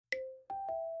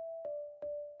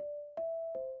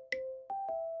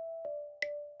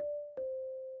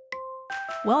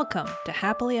Welcome to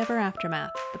Happily Ever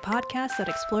Aftermath, the podcast that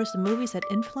explores the movies that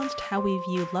influenced how we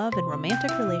view love and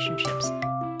romantic relationships.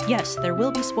 Yes, there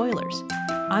will be spoilers.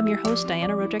 I'm your host,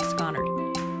 Diana Rojek Skonnord.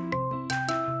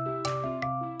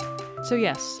 So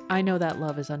yes, I know that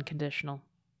love is unconditional,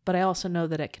 but I also know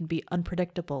that it can be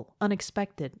unpredictable,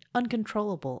 unexpected,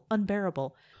 uncontrollable,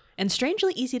 unbearable, and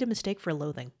strangely easy to mistake for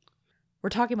loathing. We're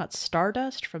talking about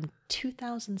Stardust from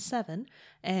 2007,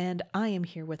 and I am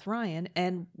here with Ryan,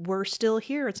 and we're still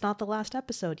here. It's not the last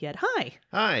episode yet. Hi!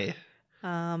 Hi!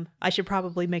 I should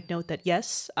probably make note that,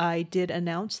 yes, I did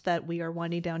announce that we are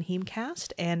winding down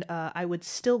HEAMCast, and I would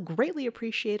still greatly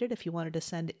appreciate it if you wanted to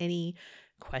send any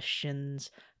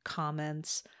questions,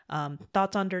 comments,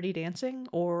 thoughts on Dirty Dancing,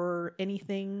 or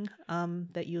anything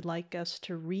that you'd like us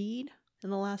to read in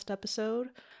the last episode.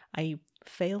 I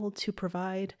failed to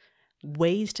provide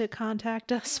ways to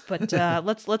contact us, but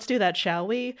let's do that, shall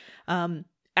we?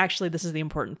 Actually, this is the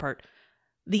important part.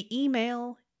 The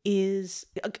email is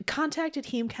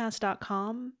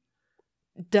contact@heamcast.com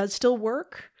does still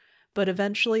work, but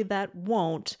eventually that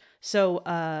won't. So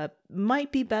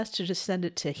might be best to just send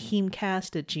it to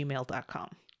heamcast@gmail.com.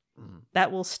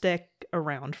 That will stick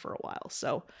around for a while.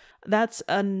 So that's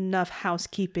enough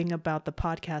housekeeping about the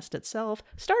podcast itself.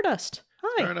 Stardust.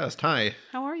 Hi. Stardust, hi.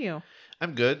 How are you?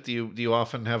 I'm good. Do you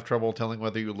often have trouble telling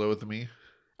whether you loathe me?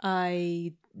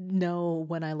 I know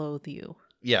when I loathe you.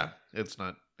 Yeah, it's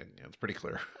pretty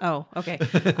clear. Oh, okay.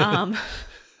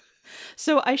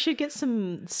 So I should get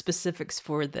some specifics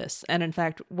for this. And in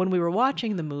fact, when we were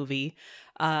watching the movie,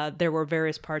 there were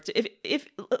various parts. If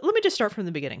let me just start from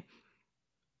the beginning.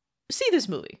 See this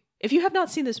movie. If you have not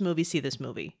seen this movie, see this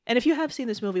movie. And if you have seen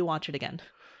this movie, watch it again.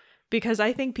 Because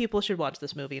I think people should watch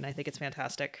this movie, and I think it's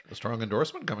fantastic. A strong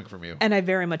endorsement coming from you. And I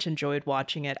very much enjoyed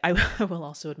watching it. I will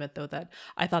also admit, though, that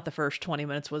I thought the first 20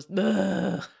 minutes was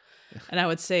ugh. And I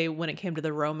would say when it came to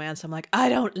the romance, I'm like, I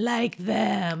don't like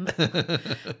them.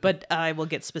 But I will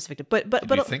get specific. But Did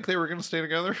you think they were going to stay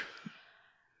together?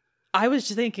 I was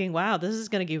just thinking, wow, this is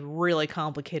going to get really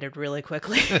complicated really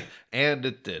quickly. And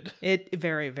it did. It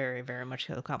very, very, very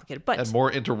much complicated. But and more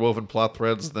interwoven plot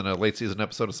threads than a late season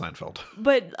episode of Seinfeld.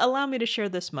 But allow me to share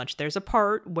this much. There's a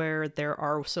part where there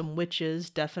are some witches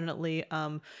definitely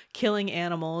killing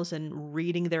animals and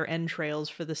reading their entrails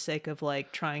for the sake of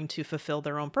like trying to fulfill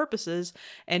their own purposes.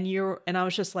 And I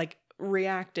was just like,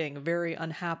 reacting very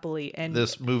unhappily, and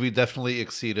this movie definitely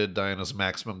exceeded Diana's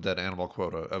maximum dead animal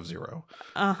quota of 0.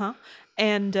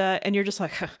 And you're just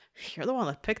like, you're the one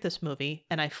that picked this movie,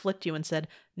 and I flicked you and said,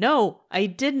 no, I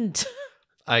didn't.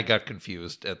 I got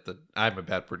confused I'm a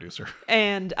bad producer.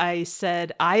 And I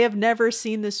said, I have never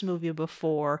seen this movie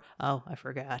before. Oh, I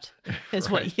forgot. Is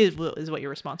right. what your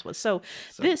response was. So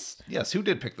this. Yes, who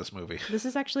did pick this movie? This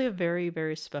is actually a very,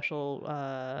 very special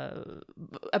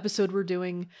episode we're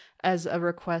doing as a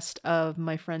request of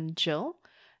my friend Jill.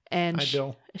 And hi,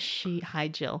 Jill. Hi,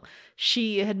 Jill.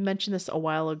 She had mentioned this a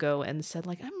while ago and said,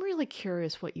 like, I'm really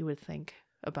curious what you would think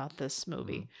about this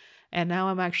movie. And now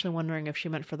I'm actually wondering if she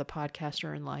meant for the podcast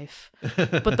or in life.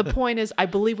 But the point is, I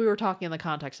believe we were talking in the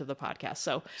context of the podcast.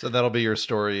 So that'll be your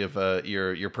story of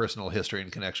your personal history and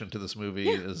connection to this movie.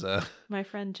 Yeah. Is my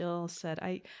friend Jill said,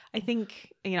 I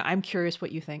think, I'm curious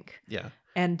what you think. Yeah.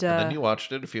 And then you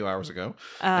watched it a few hours ago.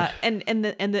 And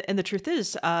the truth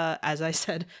is, as I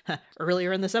said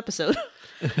earlier in this episode,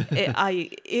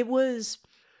 it was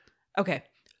okay.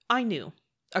 I knew.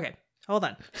 Okay. Hold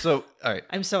on. So, all right.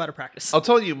 I'm so out of practice. I'll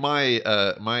tell you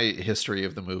my history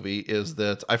of the movie is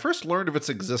that I first learned of its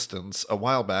existence a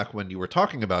while back when you were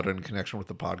talking about it in connection with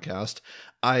the podcast.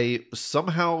 I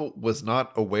somehow was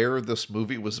not aware this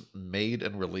movie was made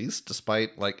and released,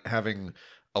 despite like having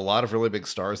a lot of really big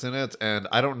stars in it. And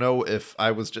I don't know if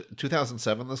I was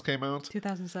 2007 this came out?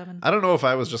 2007. I don't know if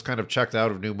I was just kind of checked out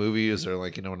of new movies or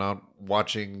like, not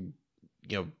watching,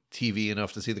 TV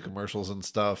enough to see the commercials and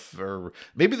stuff, or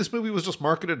maybe this movie was just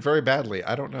marketed very badly.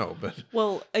 I don't know, but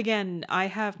well, again, I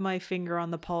have my finger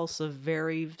on the pulse of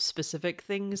very specific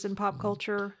things in pop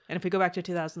culture, and if we go back to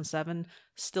 2007,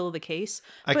 still the case.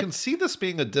 I can see this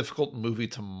being a difficult movie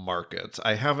to market.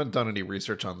 I haven't done any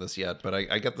research on this yet, but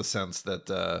I get the sense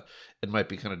that it might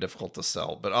be kind of difficult to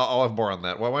sell. But I'll have more on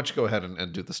that. Well, why don't you go ahead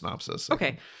and do the synopsis?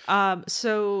 Okay.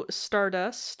 So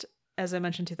Stardust, as I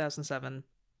mentioned, 2007.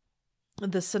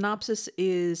 The synopsis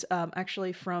is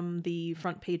actually from the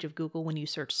front page of Google when you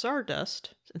search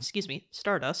Stardust. To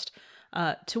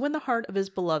win the heart of his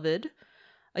beloved,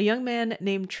 a young man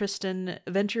named Tristan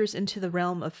ventures into the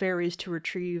realm of fairies to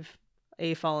retrieve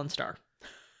a fallen star.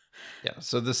 Yeah,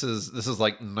 so this is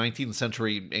like 19th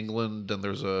century England, and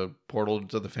there's a portal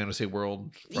to the fantasy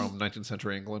world from 19th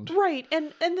century England. Right.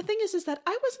 And the thing is that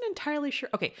I wasn't entirely sure.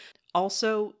 Okay.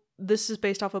 Also, this is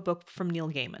based off a book from Neil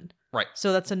Gaiman. Right.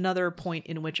 So that's another point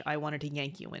in which I wanted to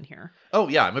yank you in here. Oh,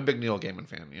 yeah, I'm a big Neil Gaiman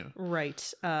fan, yeah.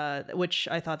 Right. Which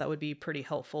I thought that would be pretty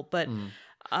helpful. But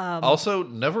also,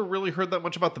 never really heard that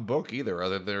much about the book either,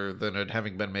 other than it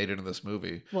having been made into this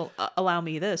movie. Well, allow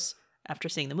me this. After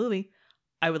seeing the movie,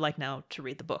 I would like now to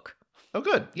read the book. Oh,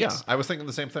 good. Yeah, Yes. I was thinking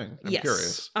the same thing. I'm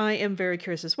curious. I am very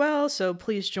curious as well. So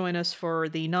please join us for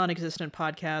the non-existent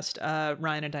podcast,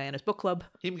 Ryan and Diana's Book Club.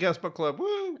 HEAMCast Book Club.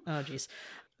 Woo! Oh, geez.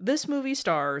 This movie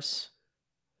stars...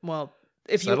 Well,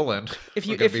 Settle in. If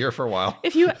you We're gonna be here for a while.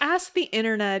 If you ask the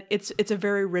internet, it's a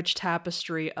very rich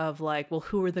tapestry of like, well,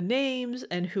 who are the names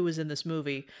and who is in this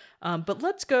movie? But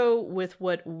let's go with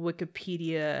what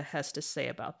Wikipedia has to say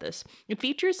about this. It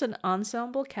features an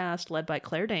ensemble cast led by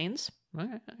Claire Danes,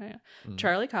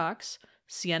 Charlie Cox,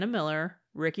 Sienna Miller,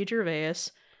 Ricky Gervais,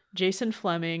 Jason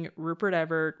Flemyng, Rupert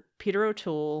Everett, Peter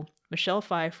O'Toole, Michelle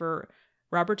Pfeiffer,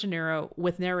 Robert De Niro,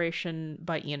 with narration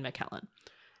by Ian McKellen.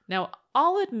 Now,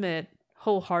 I'll admit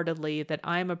wholeheartedly that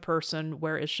I'm a person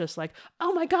where it's just like,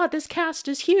 oh my god, this cast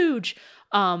is huge.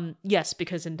 Yes,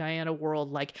 because in Diana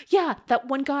world, like, yeah, that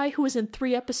one guy who was in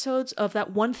 3 episodes of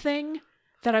that one thing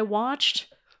that I watched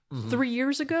 3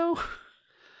 years ago.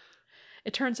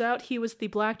 It turns out he was the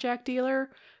blackjack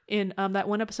dealer in that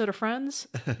one episode of Friends.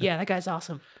 Yeah, that guy's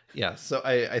awesome. Yeah, so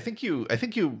I think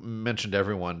you mentioned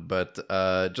everyone, but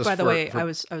just by the way, I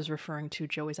was referring to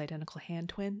Joey's identical hand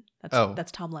twin.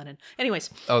 That's Tom Lennon. Anyways.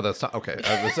 Oh, that's Tom. Okay,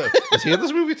 is he in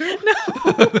this movie too?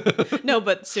 No, no,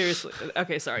 but seriously.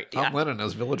 Okay, sorry. Tom Lennon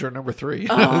as villager number 3.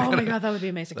 Oh my god, that would be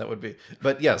amazing. That would be.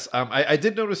 But yes, I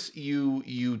did notice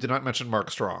you did not mention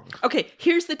Mark Strong. Okay,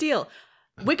 here's the deal.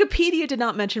 Wikipedia did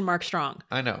not mention Mark Strong.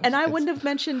 I know, and I wouldn't have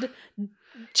mentioned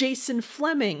Jason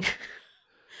Flemyng.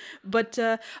 But,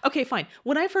 okay, fine.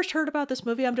 When I first heard about this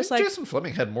movie, I'm just like... Jason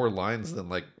Flemyng had more lines than,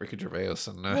 like, Ricky Gervais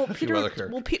and a few other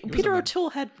characters. Well, Peter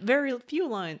O'Toole had very few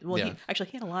lines. Well, Yeah.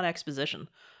 he had a lot of exposition.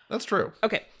 That's true.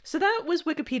 Okay, so that was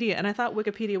Wikipedia, and I thought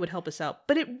Wikipedia would help us out.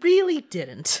 But it really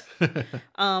didn't.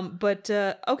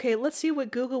 Okay, let's see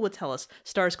what Google would tell us.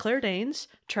 Stars Claire Danes,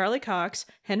 Charlie Cox,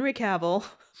 Henry Cavill,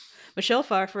 Michelle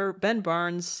Pfeiffer, Ben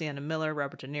Barnes, Sienna Miller,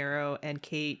 Robert De Niro, and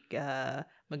Kate...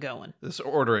 Magowan. This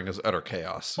ordering is utter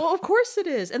chaos. Well, of course it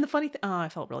is. And the funny thing, I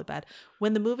felt really bad.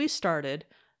 When the movie started,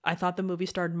 I thought the movie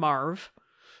starred Marv.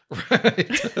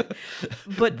 Right.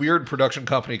 But weird production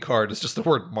company card is just the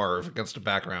word Marv against a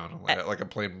background, like a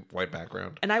plain white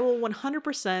background. And I will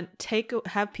 100%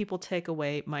 have people take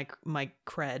away my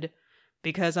cred,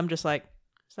 because I'm just like,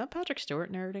 is that Patrick Stewart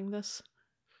narrating this?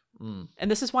 And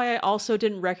this is why I also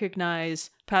didn't recognize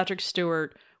Patrick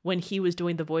Stewart when he was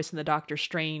doing the voice in the Doctor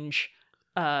Strange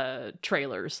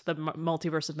trailers, the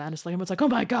Multiverse of Madness. Like, I was like, oh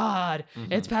my god,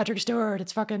 it's Patrick Stewart,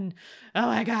 it's fucking, oh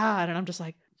my god. And I'm just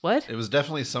like, what? It was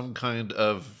definitely some kind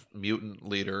of mutant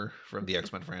leader from the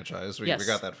X-Men franchise. We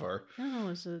got that far. No, it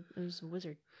was a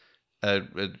wizard.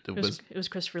 It was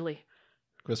Christopher Lee.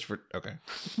 Okay.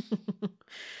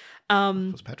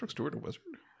 Was Patrick Stewart a wizard?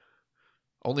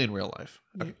 Only in real life.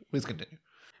 Okay, please continue.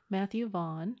 Matthew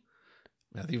Vaughn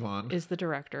is the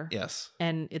director. Yes.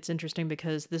 And it's interesting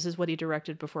because this is what he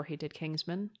directed before he did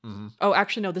Kingsman. Oh,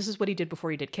 actually, no, this is what he did before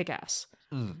he did Kick-Ass.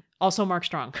 Also Mark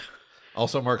Strong.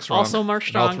 Also Mark Strong. All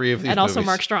 3 of these and movies. Also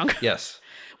Mark Strong. Yes.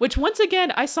 Which, once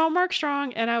again, I saw Mark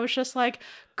Strong and I was just like,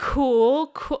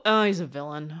 cool. Oh, he's a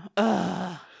villain.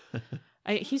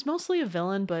 He's mostly a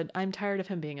villain, but I'm tired of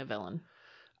him being a villain.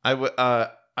 I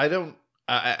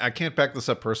can't back this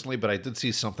up personally, but I did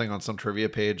see something on some trivia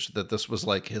page that this was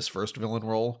like his first villain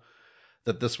role.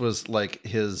 That this was like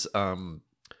his like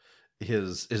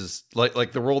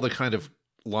the role that kind of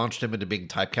launched him into being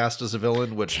typecast as a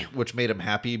villain, which made him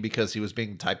happy because he was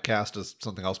being typecast as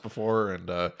something else before. And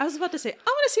I was about to say, I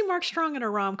want to see Mark Strong in a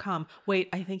rom-com. Wait,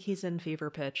 I think he's in Fever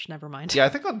Pitch. Never mind. Yeah, I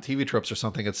think on TV Tropes or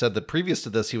something it said that previous to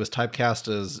this he was typecast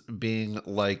as being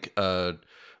like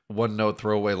one-note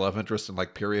throwaway love interest in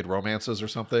like period romances or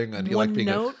something, and he liked being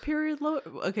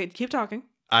Okay, keep talking.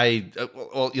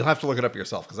 Well, you'll have to look it up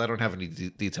yourself because I don't have any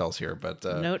details here. But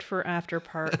note for after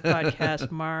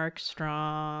podcast: Mark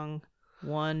Strong,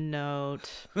 one note.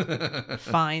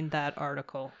 Find that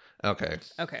article. Okay.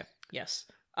 Yes.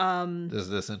 Does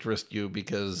this interest you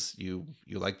because you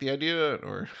like the idea,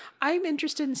 or I'm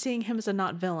interested in seeing him as a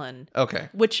not villain? Okay,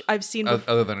 which I've seen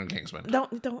other than in Kingsman.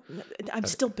 Don't. I'm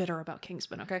still bitter about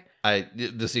Kingsman. Okay.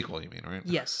 The sequel, you mean, right?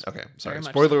 Yes. Okay. Sorry.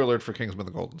 Spoiler alert for Kingsman: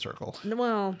 The Golden Circle.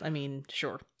 Well, I mean,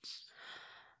 sure.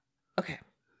 Okay.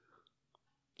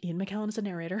 Ian McKellen is the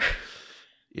narrator.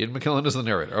 Ian McKellen is the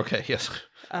narrator. Okay, yes.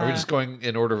 Are we just going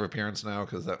in order of appearance now?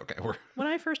 Because When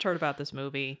I first heard about this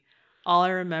movie, all I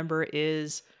remember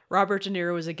is Robert De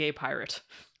Niro is a gay pirate.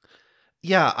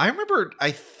 Yeah, I remember.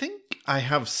 I think I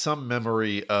have some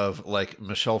memory of like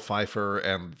Michelle Pfeiffer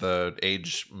and the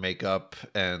age makeup,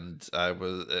 and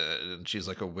and she's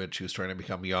like a witch who's trying to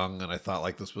become young, and I thought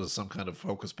like this was some kind of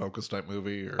Hocus Pocus type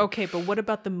movie. Okay, but what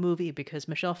about the movie? Because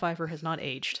Michelle Pfeiffer has not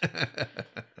aged.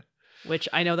 Which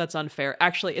I know that's unfair.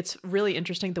 Actually, it's really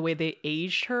interesting the way they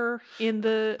aged her in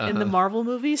the Marvel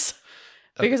movies.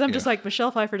 Because I'm just like, Michelle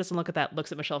Pfeiffer doesn't look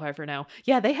at Michelle Pfeiffer now.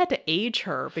 Yeah, they had to age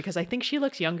her because I think she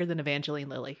looks younger than Evangeline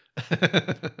Lilly.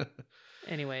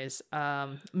 Anyways,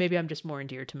 maybe I'm just more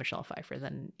endeared to Michelle Pfeiffer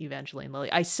than Evangeline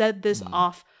Lilly. I said this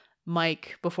off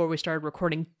mic before we started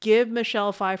recording. Give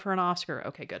Michelle Pfeiffer an Oscar.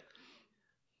 Okay, good.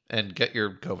 And get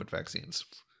your COVID vaccines.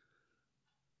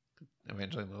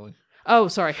 Evangeline Lilly. Oh,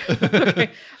 sorry. Okay.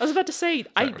 I was about to say,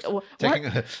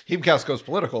 HEAMCast goes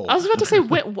political. I was about to say,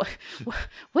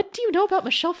 what do you know about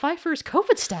Michelle Pfeiffer's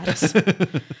COVID status?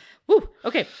 Woo.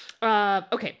 Okay.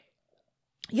 Okay.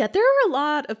 Yeah, there are a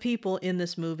lot of people in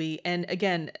this movie, and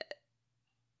again,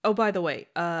 oh, by the way,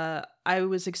 I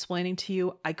was explaining to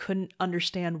you, I couldn't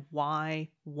understand why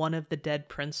one of the dead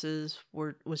princes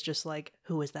was just like,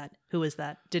 who is that? Who is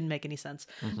that? Didn't make any sense.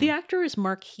 Mm-hmm. The actor is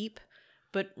Mark Heap.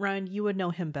 But Ryan, you would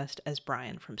know him best as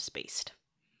Brian from Spaced.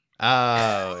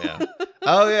 Oh, yeah.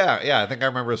 Oh, yeah. Yeah, I think I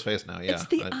remember his face now. Yeah. It's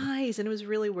the eyes, and it was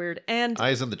really weird. And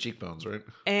eyes and the cheekbones, right?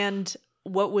 And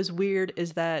what was weird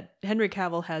is that Henry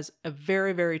Cavill has a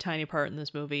very, very tiny part in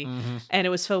this movie. Mm-hmm. And it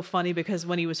was so funny because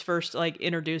when he was first like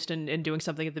introduced and doing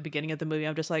something at the beginning of the movie,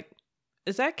 I'm just like,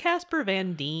 is that Casper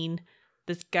Van Dien?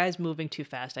 This guy's moving too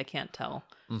fast. I can't tell.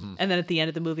 Mm-hmm. And then at the end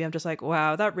of the movie, I'm just like,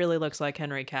 wow, that really looks like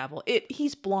Henry Cavill.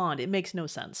 He's blonde. It makes no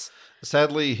sense.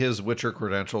 Sadly, his Witcher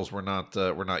credentials were not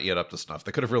yet up to snuff.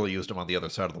 They could have really used him on the other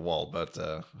side of the wall, but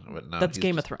no. That's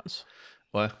Game of Thrones.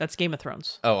 What? That's Game of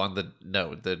Thrones. Oh,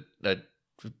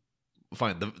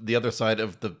 fine. The other side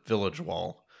of the village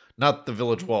wall, not the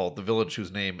village wall. The village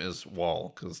whose name is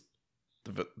Wall, because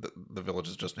the village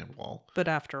is just named Wall. But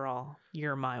after all,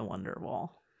 you're my Wonder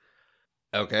Wall.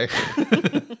 Okay.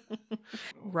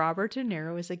 Robert De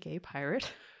Niro is a gay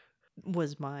pirate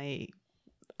was my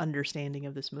understanding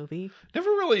of this movie. Never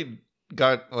really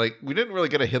got, like, we didn't really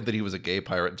get a hint that he was a gay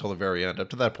pirate until the very end. Up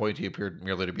to that point, he appeared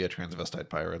merely to be a transvestite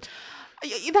pirate.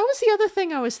 That was the other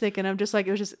thing I was thinking. I'm just like,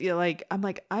 it was just like, I'm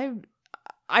like,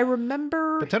 I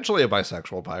remember potentially a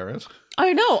bisexual pirate.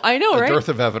 I know, right? A dearth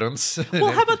of evidence.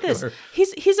 Well, how about this?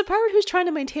 He's a pirate who's trying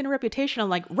to maintain a reputation. I'm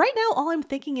like, right now, all I'm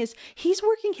thinking is he's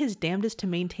working his damnedest to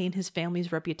maintain his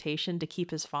family's reputation to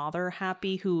keep his father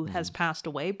happy, who has passed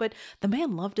away. But the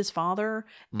man loved his father,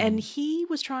 and he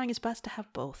was trying his best to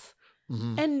have both.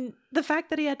 Mm-hmm. And the fact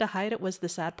that he had to hide it was the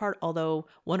sad part, although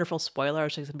wonderful spoiler, I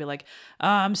was just going to be like,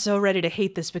 I'm so ready to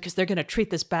hate this because they're going to treat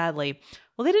this badly.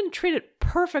 Well, they didn't treat it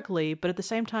perfectly, but at the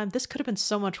same time, this could have been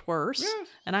so much worse. Yeah.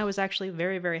 And I was actually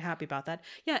very, very happy about that.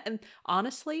 Yeah, and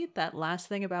honestly, that last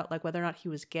thing about like whether or not he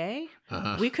was gay,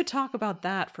 we could talk about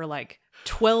that for like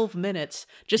 12 minutes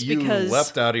because... You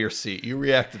leapt out of your seat. You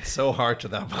reacted so hard to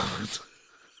that moment.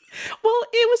 Well,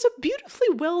 it was a beautifully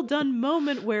well done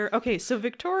moment where, okay, so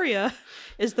Victoria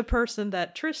is the person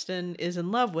that Tristan is in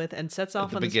love with and sets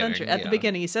off on this venture. At the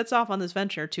beginning, he sets off on this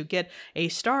venture to get a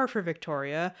star for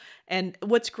Victoria. And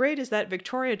what's great is that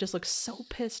Victoria just looks so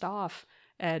pissed off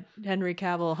at Henry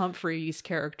Cavill Humphrey's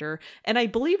character. And I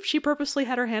believe she purposely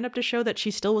had her hand up to show that she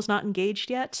still was not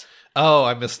engaged yet. Oh,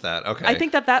 I missed that. Okay. I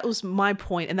think that was my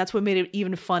point, and that's what made it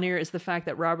even funnier is the fact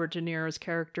that Robert De Niro's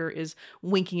character is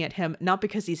winking at him, not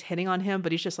because he's hitting on him,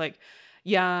 but he's just like,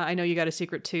 yeah, I know you got a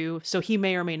secret too. So he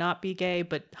may or may not be gay,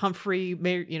 but Humphrey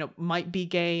might be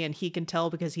gay, and he can tell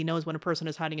because he knows when a person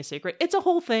is hiding a secret. It's a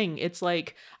whole thing. It's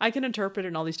like, I can interpret it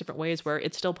in all these different ways where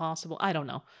it's still possible. I don't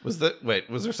know. Was there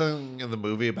something in the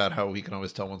movie about how he can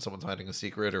always tell when someone's hiding a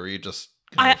secret, or are you just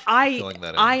filling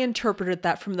that in? I interpreted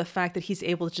that from the fact that he's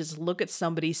able to just look at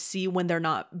somebody, see when they're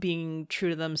not being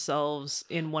true to themselves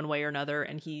in one way or another,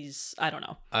 and I don't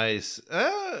know.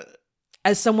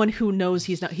 As someone who knows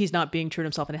he's not being true to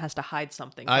himself and has to hide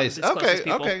something.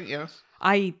 Okay, yeah.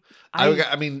 I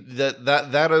mean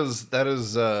that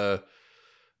is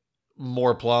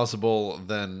more plausible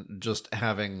than just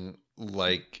having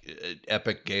like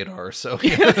epic gaydar. So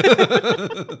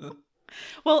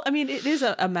well, I mean, it is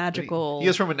a magical. He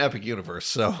is from an epic universe,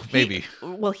 so maybe.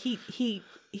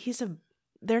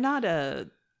 They're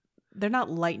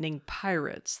not lightning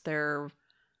pirates. They're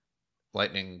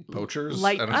lightning poachers.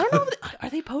 I don't know. Are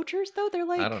they poachers though? They're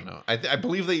like, I don't know. I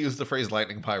believe they use the phrase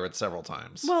lightning pirates several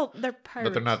times. Well, they're pirates,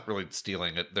 but they're not really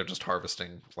stealing it. They're just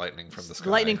harvesting lightning from the sky.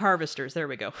 Lightning harvesters. There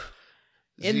we go.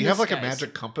 Do you have like a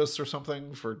magic compass or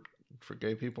something for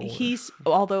gay people?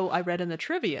 Although I read in the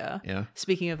trivia. Yeah.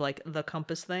 Speaking of like the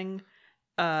compass thing,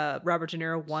 Robert De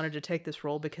Niro wanted to take this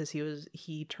role because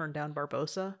he turned down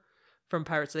Barbossa from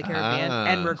Pirates of the Caribbean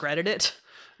and regretted it.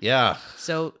 Yeah.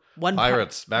 So one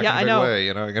pirates back in the big way,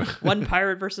 you know. One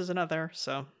pirate versus another,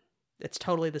 so it's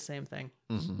totally the same thing.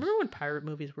 Mm-hmm. Remember when pirate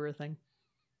movies were a thing?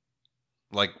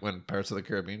 Like when Pirates of the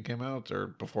Caribbean came out, or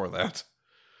before that?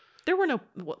 There were no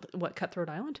what Cutthroat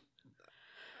Island?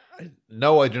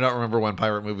 No, I do not remember when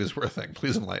pirate movies were a thing.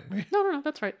 Please enlighten me. No,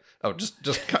 that's right. Oh, just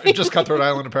Cutthroat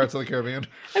Island and Pirates of the Caribbean.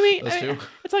 I mean, those two.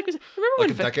 It's like remember like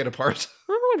when a decade apart.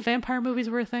 Remember when vampire movies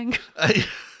were a thing?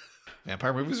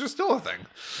 Vampire movies are still a thing.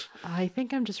 I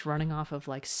think I'm just running off of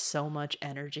like so much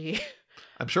energy.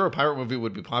 I'm sure a pirate movie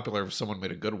would be popular if someone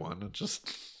made a good one. It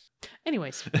just.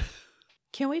 Anyways,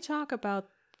 can we talk about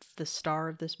the star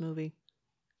of this movie?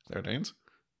 Claire Danes?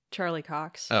 Charlie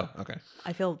Cox. Oh, okay.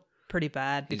 I feel pretty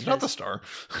bad because he's not the star.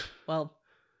 Well,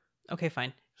 okay,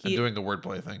 fine. I'm doing the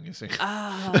wordplay thing, you see.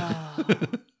 Oh.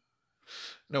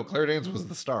 No, Claire Danes was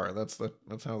the star. That's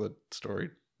how the story.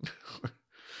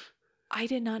 I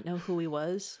did not know who he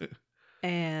was,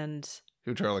 and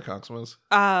who Charlie Cox was.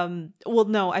 Well,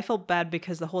 no, I felt bad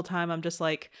because the whole time I'm just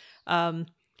like,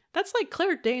 that's like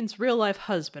Claire Danes' real life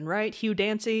husband, right? Hugh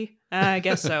Dancy. I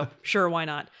guess so. Sure, why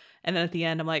not? And then at the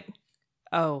end, I'm like,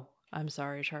 oh, I'm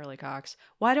sorry, Charlie Cox.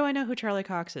 Why do I know who Charlie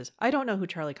Cox is? I don't know who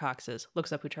Charlie Cox is.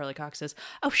 Looks up who Charlie Cox is.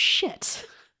 Oh shit,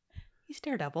 he's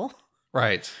Daredevil.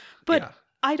 Right. But yeah.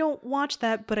 I don't watch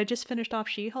that. But I just finished off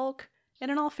She-Hulk, and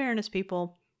in all fairness,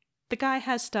 people. The guy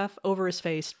has stuff over his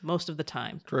face most of the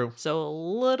time. True. So a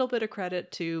little bit of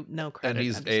credit to no credit. And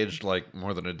he's aged like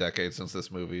more than a decade since this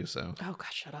movie, so. Oh,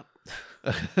 God, shut up.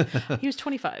 He was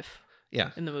 25.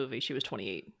 Yeah. In the movie. She was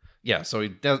 28. Yeah, so he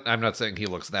does, I'm not saying he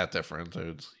looks that different.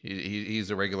 He's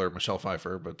a regular Michelle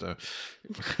Pfeiffer, but.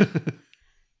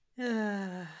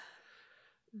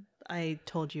 I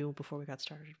told you before we got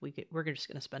started, we're just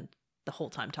going to spend the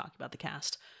whole time talking about the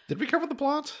cast. Did we cover the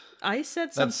plot? I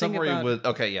said something that summary about... was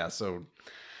okay, yeah, so...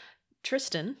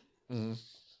 Tristan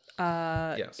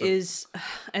so... is...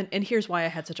 And here's why I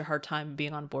had such a hard time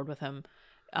being on board with him.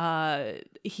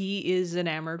 He is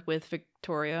enamored with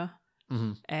Victoria,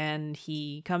 and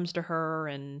he comes to her,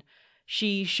 and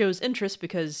she shows interest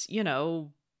because, you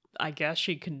know, I guess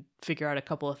she can figure out a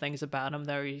couple of things about him,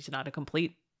 though he's not a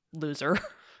complete loser.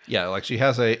 Yeah, like she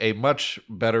has a much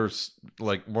better,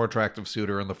 like more attractive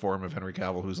suitor in the form of Henry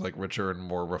Cavill, who's like richer and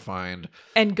more refined,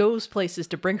 and goes places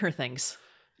to bring her things.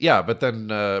 Yeah, but then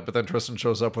Tristan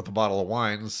shows up with a bottle of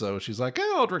wine, so she's like,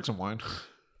 I'll drink some wine.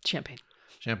 Champagne,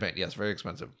 yes, very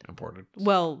expensive, imported.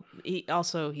 Well,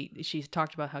 she's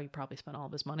talked about how he probably spent all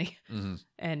of his money,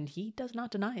 and he does not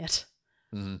deny it.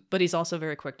 But he's also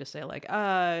very quick to say, like,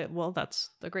 well, that's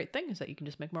the great thing is that you can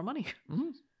just make more money.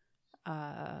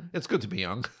 It's good to be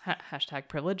young. Hashtag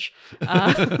privilege.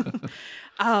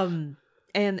 And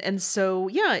so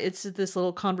yeah, it's this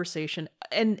little conversation,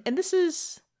 and this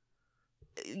is,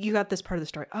 you got this part of the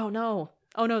story. Oh no,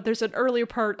 there's an earlier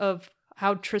part of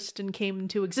how Tristan came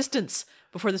into existence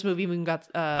before this movie even got.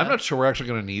 I'm not sure we're actually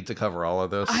going to need to cover all of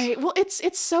this.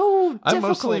 It's so difficult. I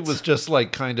mostly was just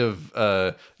like kind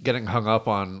of getting hung up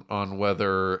on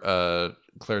whether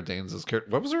Claire Danes' character.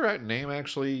 What was her name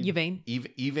actually? Yvain.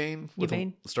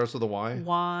 Yvain. Starts with a Y.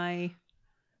 Y.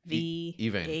 V.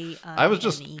 Yvain. I was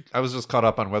just caught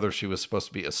up on whether she was supposed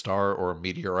to be a star or a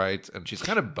meteorite, and she's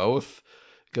kind of both.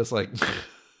 Because like.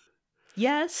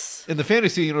 Yes. In the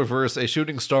fantasy universe, a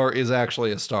shooting star is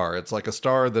actually a star. It's like a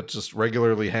star that just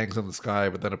regularly hangs in the sky,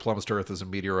 but then it plummets to Earth as a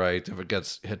meteorite if it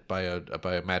gets hit by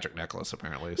a magic necklace,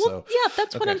 apparently. Well, so yeah,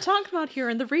 that's what I'm talking about here.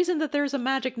 And the reason that there's a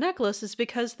magic necklace is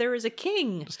because there is a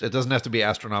king. It doesn't have to be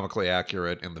astronomically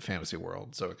accurate in the fantasy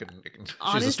world. So it can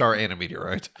she's a star and a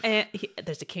meteorite. And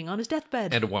there's a king on his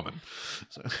deathbed. And a woman.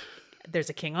 So. There's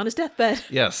a king on his deathbed.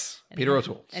 Yes, Peter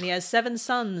O'Toole. And he has 7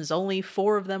 sons. Only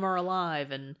 4 of them are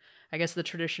alive. And I guess the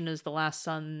tradition is the last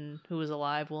son who is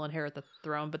alive will inherit the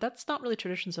throne. But that's not really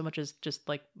tradition so much as just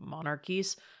like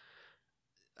monarchies.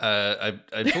 I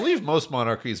believe most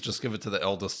monarchies just give it to the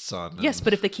eldest son. Yes,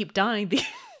 but if they keep dying,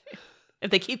 if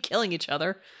they keep killing each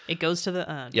other, it goes to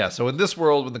the... Yeah, so in this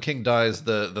world, when the king dies,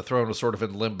 the throne was sort of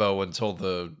in limbo until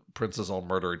the princes all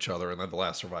murder each other, and then the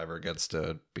last survivor gets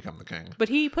to become the king. But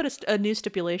he put a new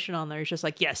stipulation on there. He's just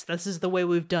like, yes, this is the way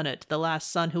we've done it. The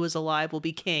last son who is alive will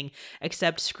be king,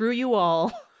 except screw you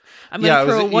all. I'm going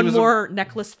to throw one was more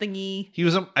necklace thingy.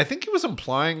 I think he was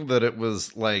implying that it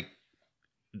was like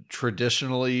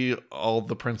traditionally all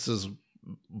the princes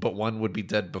but one would be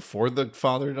dead before the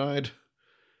father died.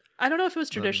 I don't know if it was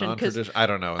tradition because I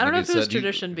don't know. I don't know if it was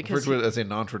tradition because as a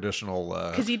non-traditional.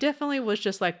 Because he definitely was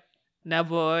just like, now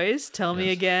boys, tell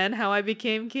me again how I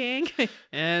became king.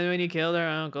 And when you killed our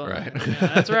uncle, right?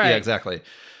 Yeah, that's right. Yeah, exactly.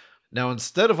 Now,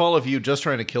 instead of all of you just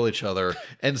trying to kill each other,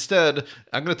 instead,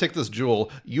 I'm going to take this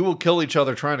jewel. You will kill each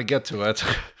other trying to get to it,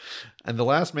 and the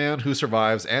last man who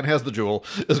survives and has the jewel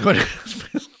is going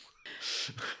to.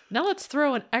 Now let's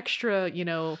throw an extra,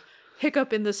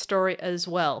 hiccup in this story as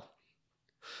well.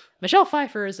 Michelle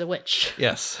Pfeiffer is a witch.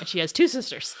 Yes. And she has 2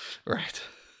 sisters. Right.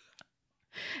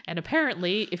 And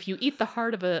apparently, if you eat the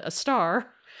heart of a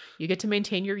star, you get to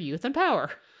maintain your youth and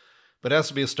power. But it has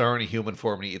to be a star in a human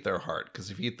form and you eat their heart.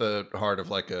 Because if you eat the heart of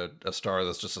like a star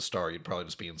that's just a star, you'd probably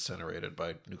just be incinerated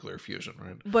by nuclear fusion,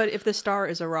 right? But if the star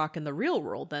is a rock in the real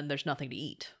world, then there's nothing to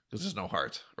eat. Because there's no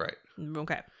heart, right?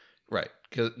 Okay. Right.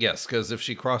 Because if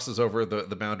she crosses over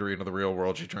the boundary into the real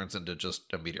world, she turns into just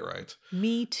a meteorite.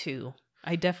 Me too.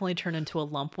 I definitely turn into a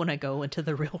lump when I go into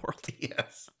the real world.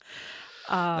 Yes.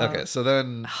 Okay, so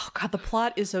then... Oh, God, the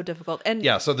plot is so difficult. And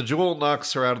yeah, so the jewel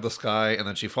knocks her out of the sky, and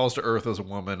then she falls to Earth as a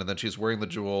woman, and then she's wearing the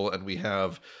jewel, and we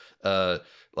have,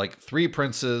 3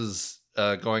 princes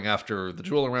going after the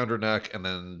jewel around her neck, and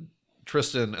then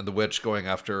Tristan and the witch going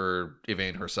after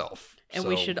Yvain herself. And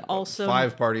we should also...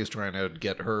 5 parties trying to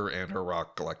get her and her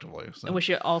rock collectively. So. And we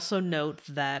should also note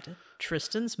that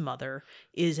Tristan's mother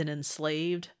is an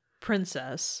enslaved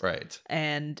princess, right?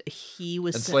 And he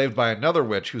was enslaved by another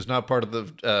witch who's not part of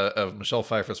the of Michelle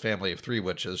Pfeiffer's family of 3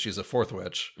 witches. She's a 4th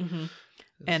witch. Mm-hmm.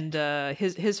 And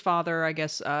his father, I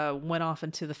guess, went off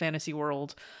into the fantasy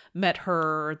world, met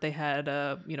her. They had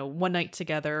one night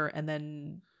together, and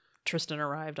then Tristan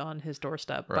arrived on his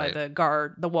doorstep by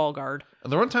the wall guard.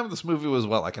 And the runtime of this movie was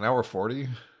what, like an hour 40?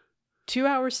 2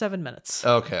 hours 7 minutes.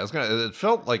 Okay, it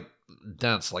felt like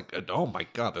dense, like, oh my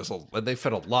god, they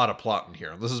fit a lot of plot in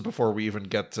here. This is before we even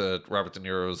get to Robert De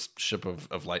Niro's ship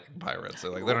of lightning pirates.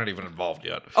 They're not even involved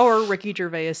yet. Or Ricky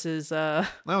Gervais's that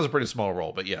was a pretty small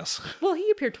role, but yes. Well,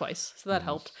 he appeared twice, so that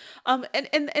helped. And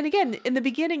again, in the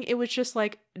beginning it was just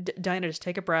like, Diana, just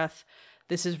take a breath.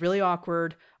 This is really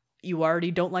awkward. You already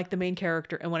don't like the main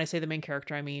character, and when I say the main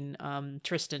character, I mean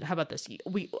Tristan. How about this?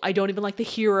 I don't even like the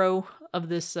hero of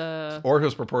this, or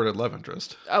his purported love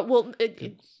interest. What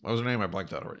was her name? I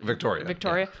blanked out already. Victoria.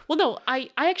 Yeah. Well, no, I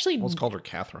actually. Well, it's called her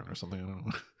Catherine or something. I don't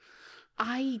know.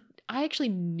 I actually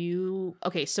knew.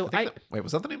 Okay, so wait,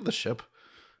 was that the name of the ship?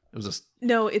 It was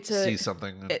no, it's a sea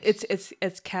something.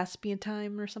 It's Caspian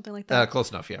time or something like that. Close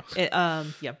enough, yeah.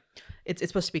 Yeah, it's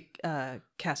supposed to be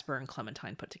Casper and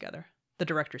Clementine put together. The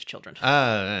director's children.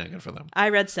 Good for them. I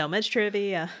read so much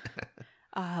trivia.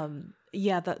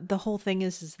 Yeah, the whole thing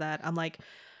is that I'm like,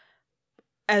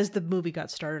 as the movie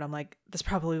got started, I'm like, this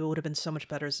probably would have been so much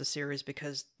better as a series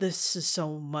because this is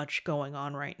so much going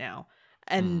on right now.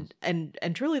 And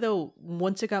truly though,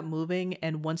 once it got moving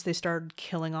and once they started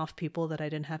killing off people that I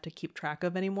didn't have to keep track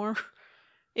of anymore,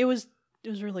 it was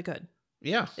really good.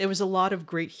 Yeah. It was a lot of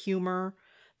great humor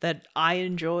that I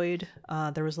enjoyed.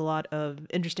 There was a lot of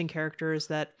interesting characters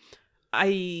that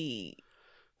I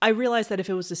realized that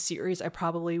if it was a series, I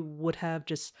probably would have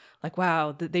just like,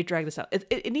 wow, they dragged this out.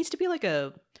 It needs to be like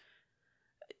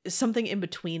something in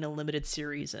between a limited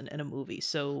series and a movie.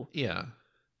 So yeah,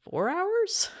 4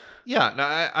 hours. Yeah, no,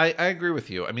 I agree with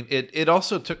you. I mean, it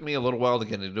also took me a little while to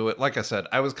get into it. Like I said,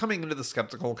 I was coming into the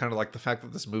skeptical, kind of like the fact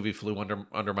that this movie flew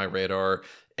under my radar,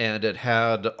 and it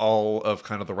had all of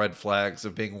kind of the red flags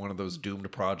of being one of those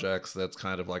doomed projects that's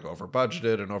kind of like over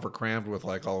budgeted and over crammed with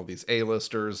like all of these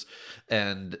A-listers.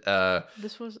 And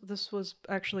this was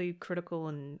actually critical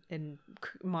and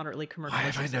moderately commercial. Why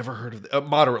have I never heard of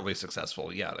moderately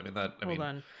successful? Yeah, I mean that. Hold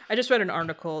on, I just read an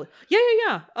article.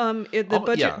 Yeah.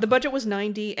 The budget was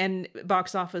 90 and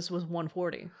box office was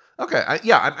 140. Okay,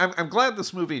 I'm glad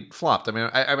this movie flopped. I mean,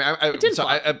 it didn't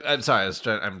flop. I'm sorry. I was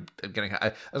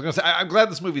gonna say I'm glad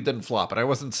this movie didn't flop, and I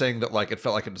wasn't saying that like it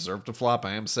felt like it deserved to flop.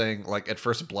 I am saying like at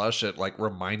first blush, it like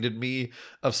reminded me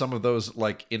of some of those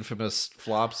like infamous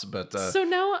flops. But so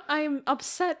now I'm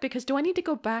upset because do I need to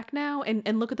go back now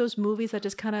and look at those movies that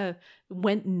just kind of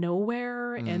went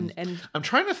nowhere? And I'm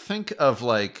trying to think of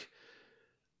like.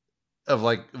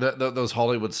 Those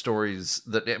Hollywood stories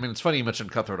that, I mean, it's funny you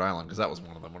mentioned Cutthroat Island because that was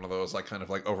one of them. One of those like kind of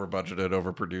like over budgeted,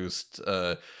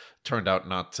 overproduced, turned out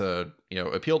not to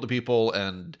appeal to people.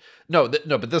 And no,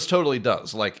 but this totally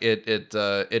does. Like it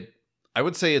I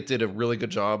would say it did a really good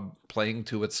job playing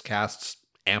to its cast's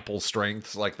ample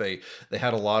strengths. Like they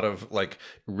had a lot of like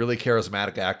really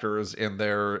charismatic actors in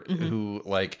there who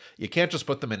like you can't just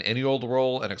put them in any old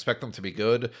role and expect them to be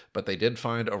good, but they did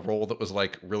find a role that was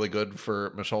like really good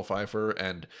for Michelle Pfeiffer.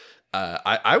 And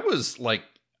I was like,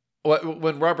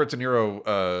 when Robert De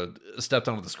Niro stepped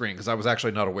onto the screen, because I was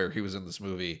actually not aware he was in this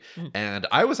movie, and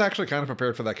I was actually kind of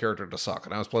prepared for that character to suck,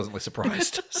 and I was pleasantly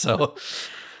surprised. So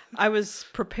I was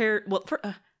prepared. Well, for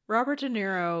Robert De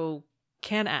Niro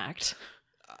can act.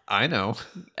 I know.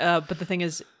 But the thing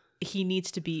is, he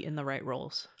needs to be in the right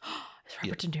roles. Is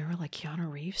Robert De Niro like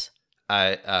Keanu Reeves?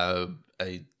 I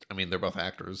mean, they're both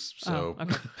actors, so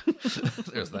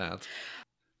there's that.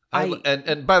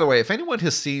 And by the way, if anyone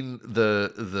has seen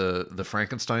the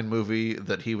Frankenstein movie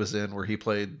that he was in, where he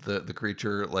played the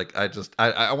creature, like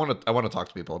I want to talk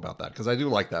to people about that, because I do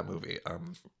like that movie.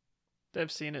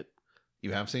 I've seen it.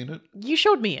 You have seen it? You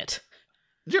showed me it.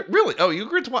 Yeah, really? Oh, you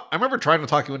agreed to watch? I remember trying to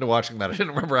talk you into watching that. I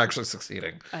didn't remember actually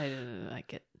succeeding. I didn't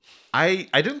like it. I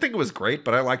didn't think it was great,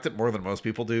 but I liked it more than most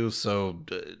people do. So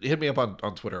hit me up on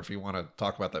Twitter if you want to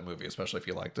talk about that movie, especially if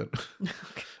you liked it.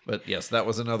 Okay. But yes, that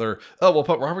was another, we'll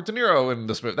put Robert De Niro in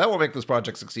this movie. That will make this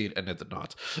project succeed, and it did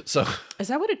not. So is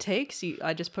that what it takes?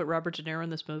 I just put Robert De Niro in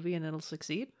this movie and it'll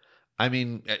succeed? I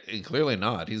mean, clearly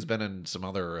not. He's been in some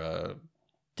other...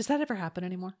 Does that ever happen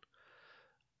anymore?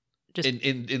 Just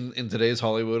in today's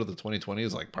Hollywood of the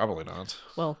 2020s, like, probably not.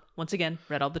 Well, once again,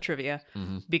 read all the trivia.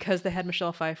 Because they had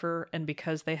Michelle Pfeiffer and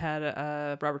because they had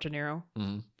Robert De Niro,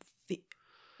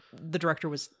 the director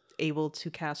was able to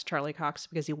cast Charlie Cox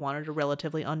because he wanted a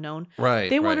relatively unknown. Right.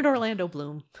 They wanted Orlando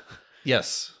Bloom.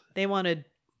 Yes. They wanted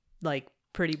like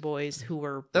pretty boys who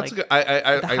were that's like, good.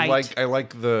 I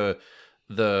like the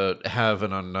have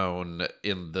an unknown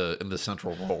in the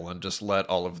central role, and just let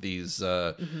all of these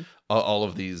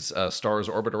stars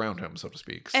orbit around him, so to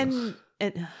speak. So.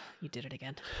 And you did it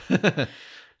again.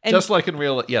 Just like in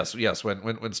real, yes.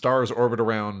 When stars orbit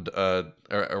around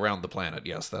the planet,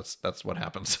 yes, that's what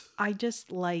happens. I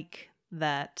just like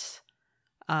that.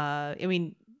 I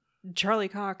mean, Charlie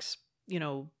Cox,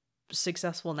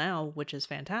 successful now, which is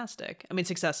fantastic. I mean,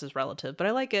 success is relative, but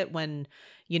I like it when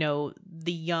the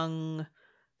young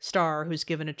star who's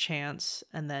given a chance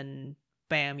and then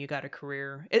bam, you got a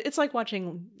career. It's like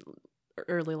watching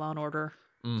early Law and Order,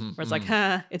 where it's like,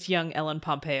 it's young Ellen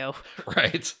Pompeo,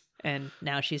 right? And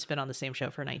now she's been on the same show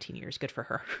for 19 years. Good for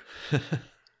her.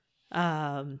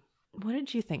 What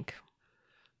did you think?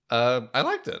 I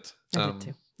liked it. I did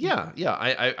too. Yeah.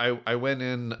 I went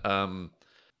in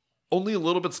only a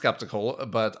little bit skeptical,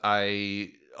 but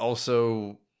I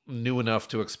also knew enough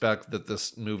to expect that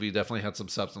this movie definitely had some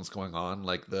substance going on.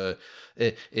 Like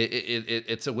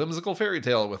it's a whimsical fairy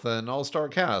tale with an all-star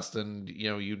cast, and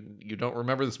you don't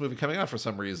remember this movie coming out for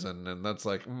some reason, and that's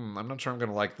like, I'm not sure I'm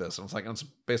gonna like this. And it's like, it's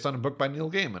based on a book by Neil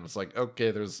Gaiman. It's like,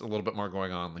 okay, there's a little bit more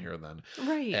going on here then,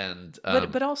 right? And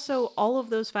but also all of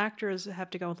those factors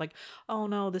have to go with like, oh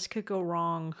no, this could go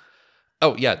wrong.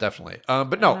 Oh yeah, definitely.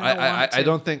 But no, I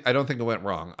don't think it went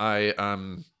wrong.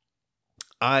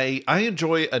 I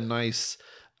enjoy a nice,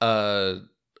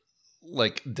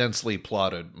 like densely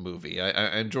plotted movie.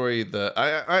 I enjoy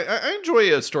I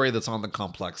enjoy a story that's on the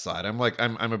complex side. I'm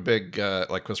a big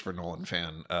like Christopher Nolan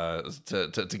fan.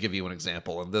 To give you an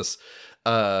example, and this,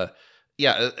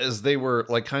 as they were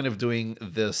like kind of doing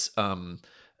this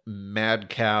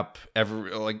madcap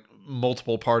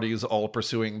multiple parties all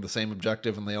pursuing the same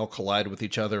objective, and they all collide with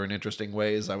each other in interesting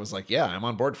ways. I was like, yeah, I'm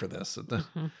on board for this.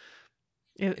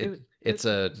 It's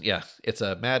a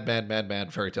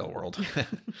mad fairy tale world.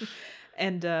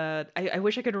 And I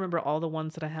wish I could remember all the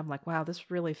ones that I have. Like, wow,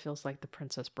 this really feels like The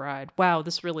Princess Bride. Wow,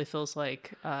 this really feels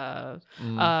like it's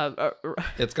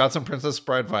got some Princess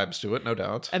Bride vibes to it, no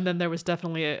doubt. And then there was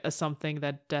definitely a something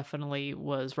that definitely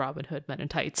was Robin Hood Men in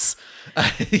Tights.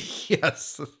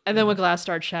 Yes. And then when glass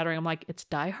started shattering, I'm like, it's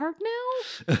Die Hard now?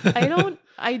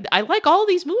 I like all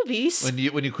these movies.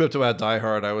 When you quipped about Die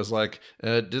Hard, I was like,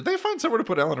 did they find somewhere to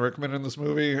put Alan Rickman in this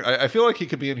movie? I feel like he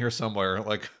could be in here somewhere.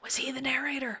 Like, was he the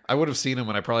narrator? I would have seen him,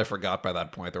 and I probably forgot by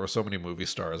that point. There were so many movie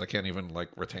stars, I can't even like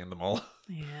retain them all.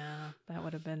 Yeah, that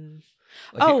would have been.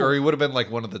 Or he would have been like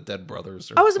one of the dead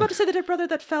brothers. I was about to say the dead brother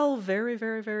that fell very,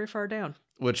 very, very far down.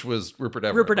 Which was Rupert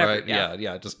Everett. Rupert Everett, right?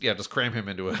 Yeah. Just cram him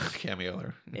into a cameo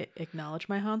there. Acknowledge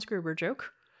my Hans Gruber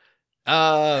joke.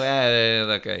 Oh,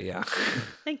 okay, yeah.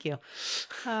 Thank you.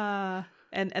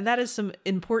 And that is some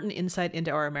important insight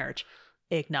into our marriage.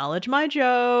 Acknowledge my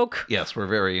joke. Yes, we're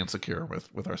very insecure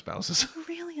with our spouses.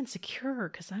 We're really insecure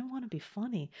because I want to be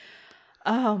funny.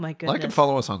 Oh my goodness. Like and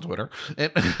follow us on Twitter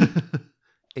at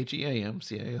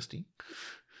HEAMCAST.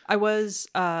 I was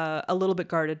a little bit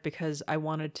guarded because I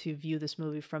wanted to view this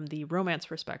movie from the romance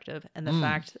perspective, and the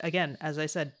fact, again, as I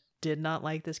said, did not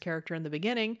like this character in the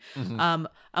beginning. I'm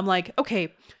like,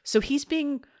 okay, so he's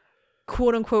being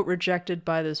quote unquote rejected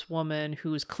by this woman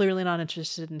who's clearly not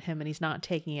interested in him, and he's not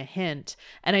taking a hint.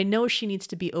 And I know she needs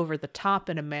to be over the top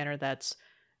in a manner that's,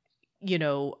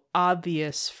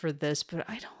 obvious for this, but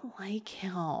I don't like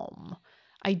him.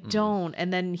 I don't.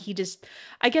 And then he just,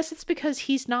 I guess it's because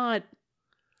he's not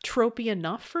tropey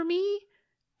enough for me.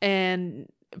 And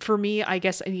for me, I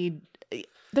guess I need,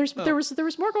 there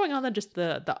was more going on than just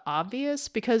the obvious,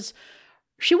 because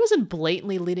she wasn't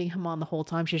blatantly leading him on the whole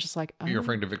time. She's just like, You're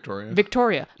referring to Victoria?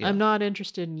 Victoria. Yeah. I'm not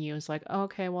interested in you. It's like, oh,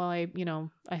 okay, well, I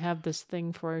have this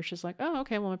thing for her. She's like, oh,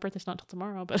 okay, well, my birthday's not till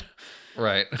tomorrow, but.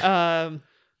 Right.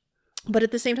 But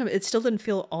at the same time, it still didn't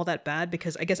feel all that bad,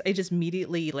 because I guess I just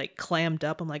immediately clammed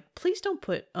up. I'm like, please don't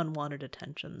put unwanted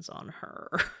attentions on her.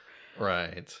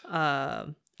 Right.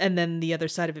 And then the other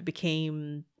side of it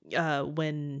became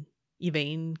when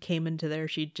Yvain came into there,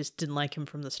 she just didn't like him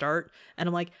from the start. And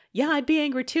I'm like, yeah, I'd be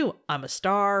angry too. I'm a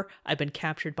star. I've been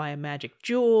captured by a magic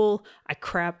jewel. I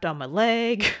crapped on my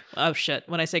leg. Oh shit.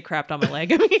 When I say crapped on my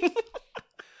leg, I mean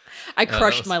I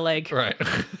crushed my leg. Right.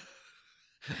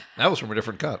 That was from a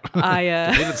different cut.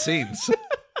 Deleted scenes.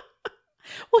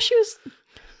 Well,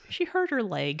 she hurt her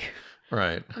leg.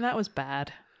 Right. And that was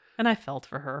bad. And I felt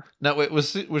for her. Now, wait,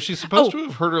 was she supposed to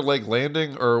have hurt her leg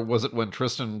landing, or was it when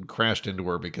Tristan crashed into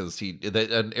her because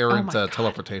an errant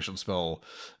teleportation spell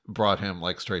brought him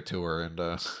straight to her? And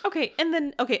Okay, and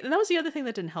that was the other thing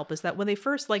that didn't help, is that when they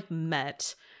first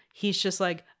met, he's just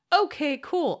like, okay,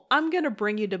 cool, I'm gonna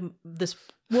bring you to this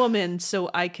woman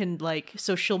so I can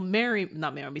so she'll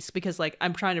not marry me, because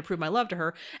I'm trying to prove my love to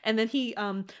her. And then he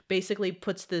basically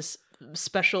puts this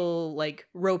special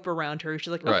rope around her.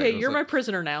 She's like, okay, you're my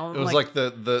prisoner now. It was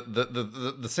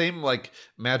the same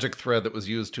magic thread that was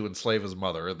used to enslave his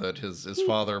mother, that his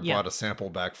father brought a sample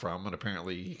back from, and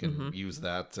apparently he can use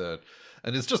that.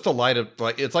 And it's just a light of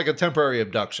it's like a temporary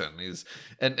abduction. He's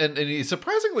and he's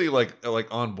surprisingly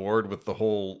on board with the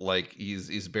whole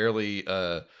he's barely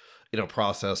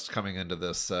processed coming into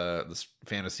this this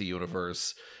fantasy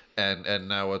universe, and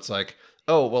now it's like,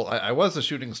 oh, well, I was a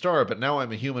shooting star, but now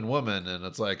I'm a human woman. And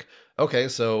it's like, okay,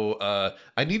 so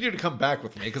I need you to come back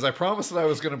with me, because I promised that I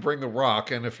was going to bring the rock.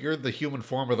 And if you're the human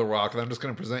form of the rock, then I'm just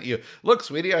going to present you. Look,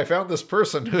 sweetie, I found this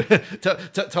person.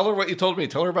 Tell her what you told me.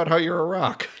 Tell her about how you're a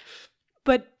rock.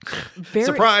 But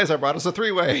surprise, I brought us a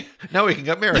 3-way. Now we can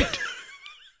get married.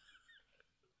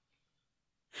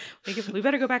 We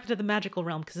better go back into the magical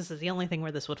realm, because this is the only thing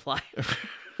where this would fly.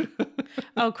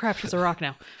 Oh, crap, she's a rock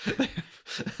now.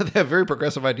 They have very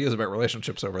progressive ideas about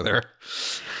relationships over there.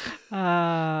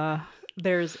 But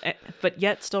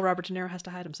yet still Robert De Niro has to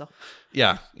hide himself.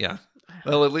 Yeah.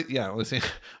 Well, at least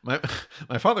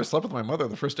my father slept with my mother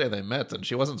the first day they met, and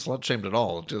she wasn't slut-shamed at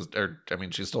all.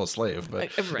 She's still a slave,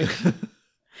 but... Right.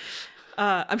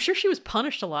 I'm sure she was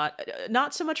punished a lot.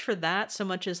 Not so much for that, so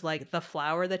much as the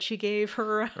flower that she gave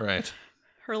her. Right.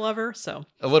 Her lover, so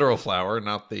a literal flower,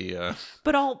 not the.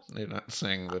 But you're not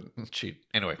saying that she.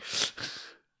 Anyway,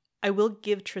 I will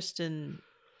give Tristan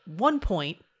 1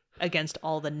 point against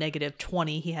all the negative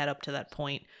 20 he had up to that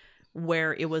point,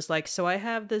 where it was so I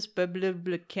have this blah, blah,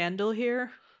 blah candle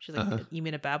here. She's like, you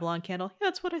mean a Babylon candle? Yeah,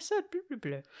 that's what I said. Blah,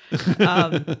 blah,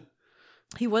 blah.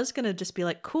 He was gonna just be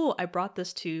like, cool, I brought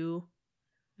this to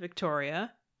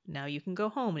Victoria. Now you can go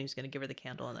home. And he's going to give her the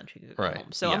candle, and then she can go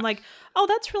home. So I'm like, oh,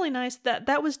 that's really nice.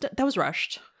 That was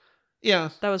rushed. Yeah.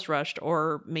 That was rushed.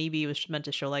 Or maybe it was meant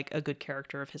to show a good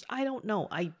character of his. I don't know.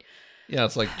 Yeah,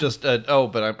 it's just, but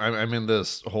I'm in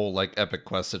this whole epic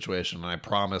quest situation, and I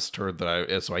promised her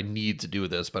that so I need to do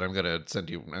this, but I'm going to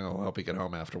send you, I'll help you get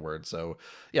home afterwards. So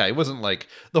yeah, it wasn't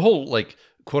the whole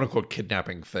quote unquote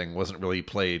kidnapping thing wasn't really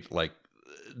played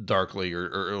darkly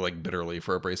or bitterly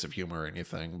for abrasive humor or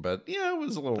anything, but yeah, it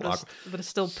was a little awkward. But it's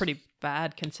still pretty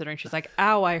bad, considering she's like,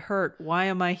 ow, I hurt, why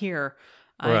am I here?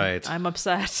 I'm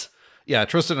upset. Yeah,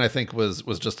 Tristan, I think, was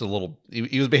just a little,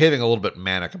 he was behaving a little bit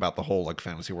manic about the whole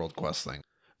fantasy world quest thing.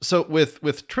 So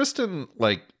with Tristan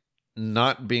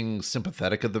not being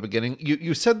sympathetic at the beginning,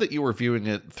 you said that you were viewing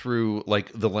it through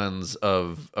the lens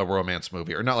of a romance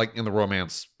movie, or not in the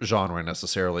romance genre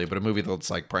necessarily, but a movie that's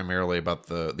primarily about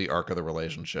the arc of the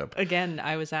relationship. Again,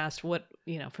 I was asked what,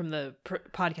 from the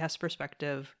podcast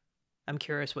perspective, I'm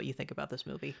curious what you think about this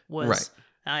movie. What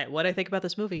I think about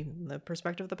this movie, the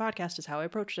perspective of the podcast, is how I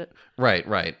approached it.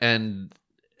 Right. And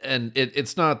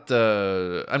it's not,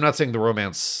 I'm not saying the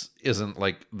romance isn't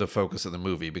like the focus of the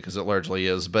movie because it largely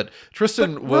is. But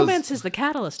Tristan was romance is the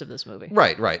catalyst of this movie.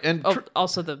 Right, and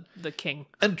also the king.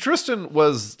 And Tristan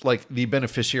was like the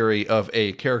beneficiary of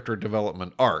a character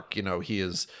development arc. You know, he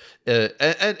is, and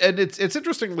it's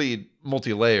interestingly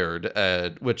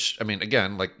multi-layered. Which, I mean,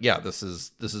 again, like, yeah, this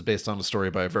is based on a story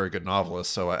by a very good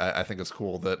novelist. So I think it's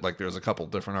cool that like there's a couple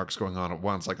different arcs going on at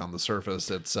once. Like on the surface,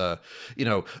 it's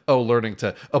learning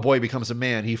to a boy becomes a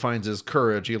man. He finds his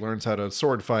courage. He learns how to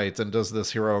sword fight and does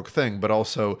this heroic thing. But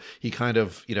also he kind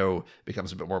of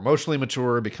becomes a bit more emotionally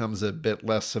mature, becomes a bit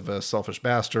less of a selfish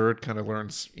bastard. Kind of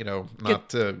learns not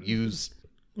to use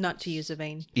a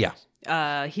vein. Yeah.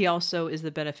 He also is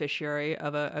the beneficiary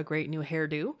of a great new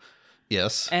hairdo.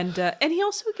 Yes. And he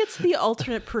also gets the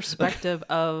alternate perspective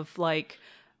of like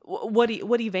what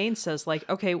Yvain says, like,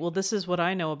 okay, well, this is what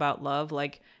I know about love.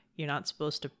 Like, you're not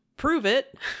supposed to prove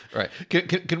it. Right.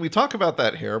 Can we talk about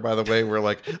that hair, by the way? Where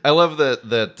like I love that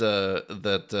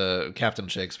Captain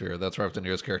Shakespeare, that's Robert De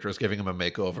Niro's character, is giving him a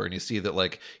makeover, and you see that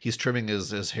like he's trimming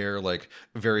his hair like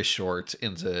very short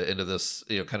into this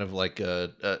kind of like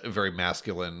a very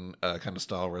masculine kind of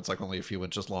style where it's like only a few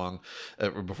inches long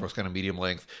before it's kind of medium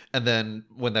length. And then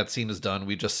when that scene is done,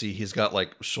 we just see he's got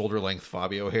like shoulder length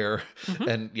Fabio hair,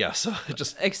 and yeah, so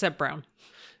just except brown.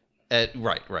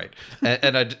 Right.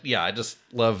 And I just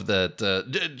love that,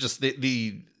 just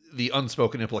the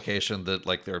unspoken implication that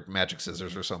like they're magic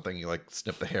scissors or something. You like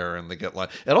snip the hair and they get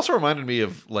like, it also reminded me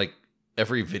of like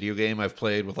every video game I've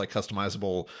played with like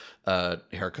customizable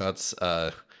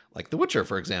haircuts, like The Witcher,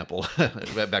 for example.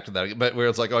 Back to that, but where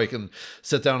it's like, oh, you can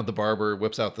sit down at the barber,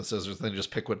 whips out the scissors, then you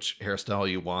just pick which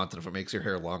hairstyle you want, and if it makes your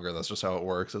hair longer, that's just how it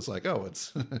works. It's like, oh,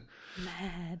 it's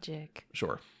magic.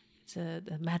 Sure. It's a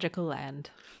magical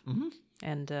land. Mm-hmm.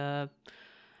 And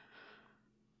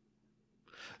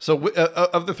so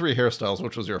of the three hairstyles,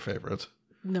 which was your favorite?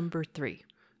 Number 3.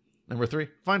 Number 3,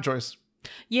 fine choice.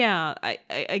 Yeah, I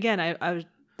was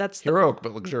that's heroic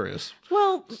but luxurious.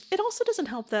 Well, it also doesn't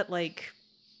help that like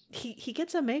he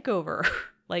gets a makeover,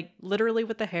 like literally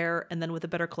with the hair and then with the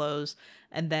better clothes,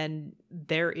 and then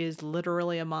there is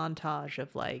literally a montage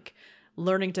of like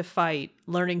learning to fight,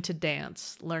 learning to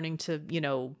dance, learning to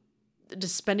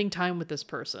just spending time with this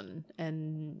person.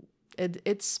 And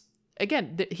it's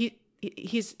again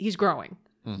he's growing.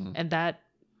 Mm-hmm. And that,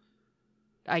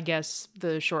 I guess,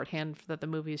 the shorthand that the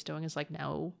movie is doing is like,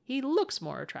 now he looks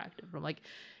more attractive. I'm like,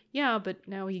 yeah, but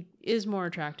now he is more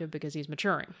attractive because he's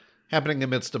maturing. Happening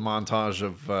amidst a montage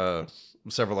of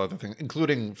several other things,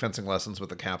 including fencing lessons with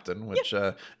the captain, which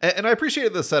and I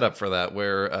appreciated the setup for that,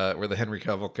 where the Henry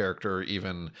Cavill character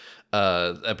even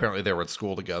apparently they were at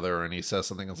school together, and he says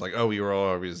something that's like, "Oh, you were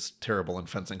always terrible in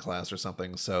fencing class" or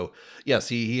something. So yes,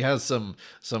 he has some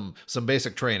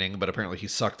basic training, but apparently he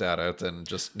sucked at it and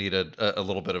just needed a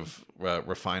little bit of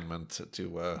refinement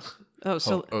to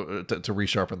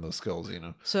resharpen those skills,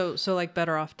 So like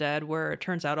Better Off Dead, where it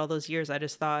turns out all those years I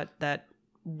just thought that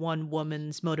one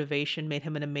woman's motivation made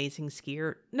him an amazing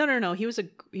skier. No. He was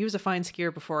a fine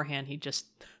skier beforehand.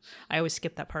 I always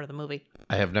skip that part of the movie.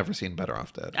 I have never seen Better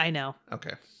Off Dead. I know.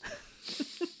 Okay.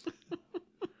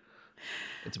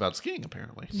 It's about skiing,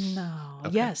 apparently. No.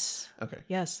 Okay. Yes. Okay.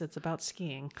 Yes, it's about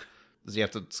skiing. Does he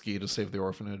have to ski to save the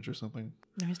orphanage or something?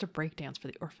 No, he has to break dance for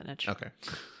the orphanage. Okay.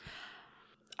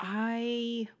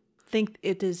 I think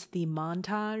it is the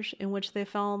montage in which they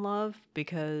fell in love,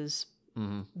 because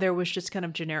there was just kind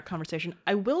of generic conversation.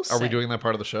 I will say... Are we doing that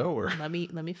part of the show? Or Let me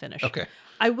finish. Okay.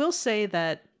 I will say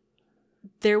that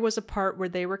there was a part where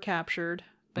they were captured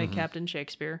by Captain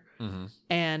Shakespeare,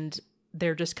 and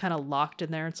they're just kind of locked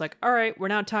in there. It's like, all right, we're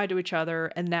now tied to each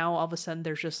other, and now all of a sudden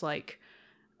there's just like...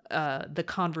 the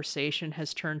conversation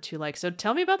has turned to like, so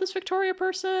tell me about this Victoria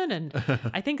person. And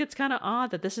I think it's kind of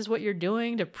odd that this is what you're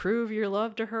doing to prove your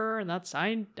love to her. And that's,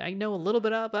 I know a little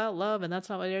bit about love, and that's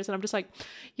not what it is. And I'm just like,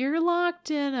 you're locked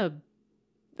in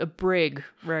a brig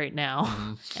right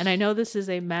now. And I know this is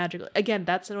a magical, again,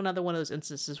 that's another one of those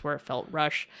instances where it felt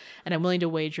rushed. And I'm willing to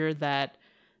wager that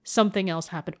something else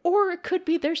happened, or it could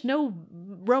be there's no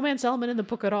romance element in the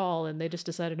book at all, and they just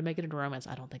decided to make it into romance.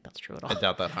 I don't think that's true at all. I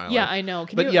doubt that highly. Yeah, I know.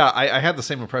 I had the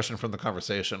same impression from the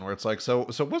conversation where it's like, so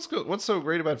what's so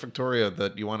great about Victoria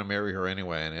that you want to marry her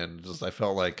anyway? And just I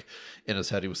felt like in his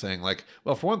head he was saying like,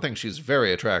 well, for one thing, she's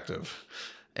very attractive,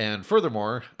 and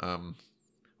furthermore,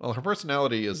 well, her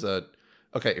personality is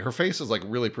okay. Her face is like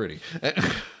really pretty.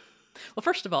 Well,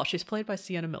 first of all, she's played by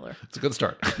Sienna Miller. It's a good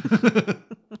start.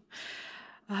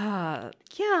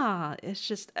 Yeah, it's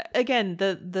just, again,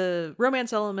 the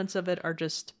romance elements of it are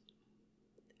just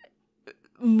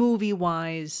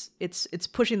movie-wise, it's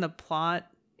pushing the plot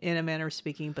in a manner of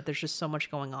speaking, but there's just so much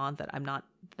going on that I'm not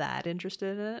that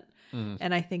interested in it.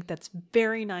 And I think that's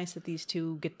very nice that these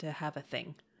two get to have a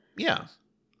thing. Yeah.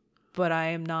 But I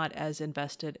am not as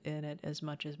invested in it as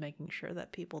much as making sure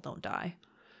that people don't die.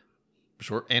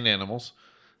 Sure, and animals.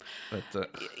 But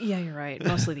yeah, you're right.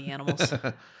 Mostly the animals.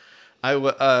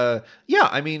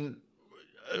 I mean,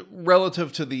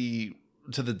 relative to the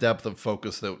depth of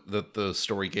focus that the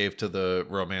story gave to the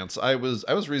romance, I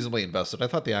was reasonably invested. I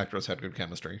thought the actors had good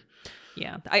chemistry.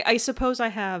 Yeah, I suppose I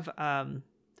have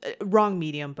wrong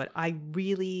medium, but I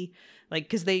really like,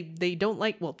 because they don't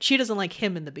like, well, she doesn't like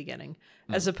him in the beginning,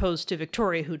 as opposed to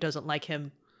Victoria, who doesn't like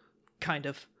him. Kind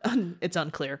of, it's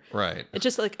unclear. Right.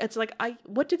 It's like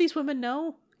what do these women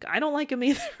know? I don't like him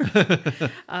either.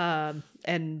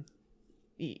 And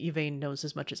Yvain knows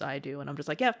as much as I do, and I'm just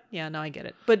like, yeah, no, I get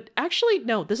it. But actually,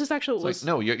 no, this is actually what was. Like,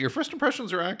 no, your first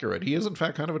impressions are accurate. He is in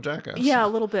fact kind of a jackass. Yeah, a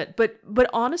little bit. But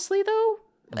honestly, though,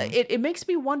 it makes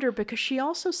me wonder, because she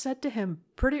also said to him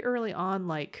pretty early on,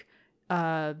 like,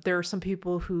 there are some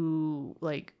people who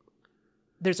like.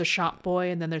 There's a shop boy,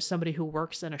 and then there's somebody who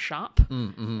works in a shop,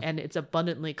 and it's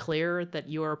abundantly clear that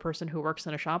you are a person who works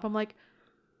in a shop. I'm like,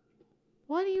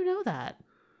 why do you know that?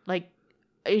 Like,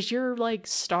 is your like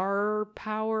star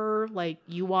power like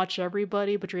you watch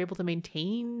everybody, but you're able to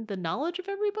maintain the knowledge of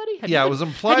everybody? It was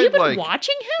implied. Have you been like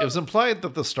watching him? It was implied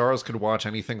that the stars could watch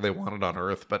anything they wanted on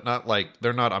Earth, but not like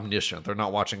they're not omniscient. They're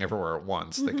not watching everywhere at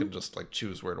once. They can just like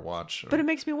choose where to watch. But it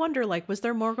makes me wonder, like, was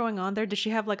there more going on there? Did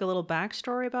she have like a little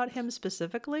backstory about him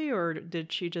specifically, or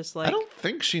did she just like? I don't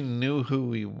think she knew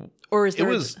who he. Or is there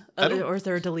or is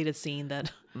there a deleted scene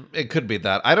that? It could be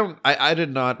that. I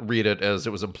did not read it as it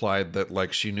was implied that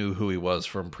like she knew who he was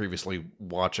from previously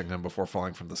watching him before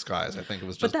falling from the skies. I think it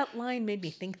was just. But that line made me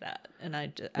think that, and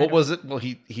what was it? Well,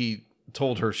 he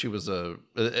told her she was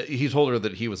he told her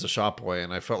that he was a shop boy,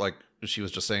 and I felt like she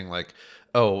was just saying like,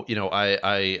 oh, you know,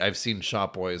 I've seen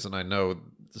shop boys, and I know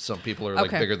some people are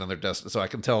like bigger than their destiny, so I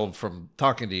can tell from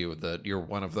talking to you that you're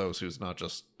one of those who's not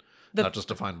just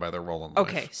defined by their role in life.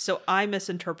 Okay, so I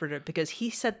misinterpreted it because he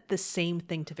said the same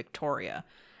thing to Victoria.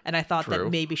 And I thought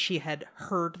that maybe she had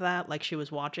heard that, like she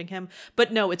was watching him.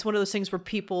 But no, it's one of those things where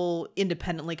people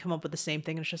independently come up with the same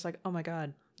thing. And it's just like, oh my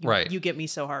God, you get me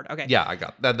so hard. Okay. Yeah, I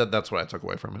got that. That's what I took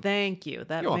away from it. Thank you.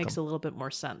 That You're makes welcome. a little bit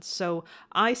more sense. So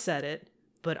I said it,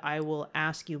 but I will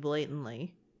ask you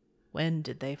blatantly, when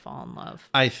did they fall in love?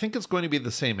 I think it's going to be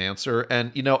the same answer.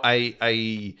 And, you know,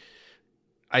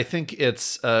 I think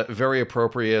it's very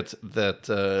appropriate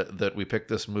that we pick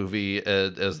this movie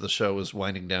as the show is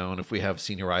winding down. If we have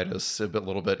senioritis a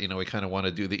little bit, you know, we kind of want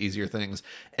to do the easier things.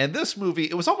 And this movie,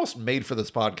 it was almost made for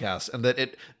this podcast, and that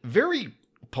it very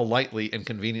politely and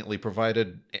conveniently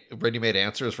provided ready-made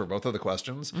answers for both of the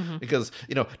questions. Because,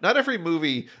 you know, not every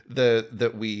movie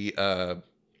that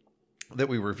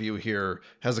we review here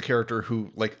has a character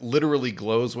who like literally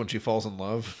glows when she falls in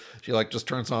love. She like just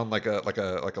turns on like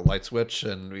a light switch,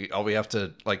 and all we have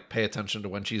to like pay attention to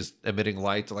when she's emitting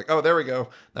light. Like, oh, there we go.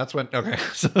 That's when. Okay.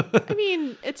 I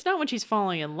mean, it's not when she's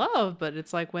falling in love, but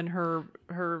it's like when her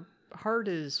heart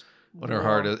is. When her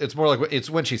heart is. It's more like it's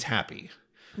when she's happy.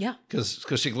 Yeah, because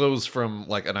she glows from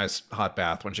like a nice hot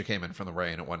bath when she came in from the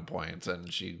rain at one point,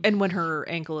 and when her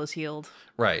ankle is healed.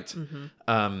 Right.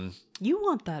 You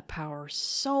want that power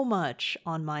so much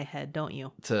on my head, don't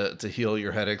you? To heal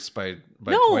your headaches by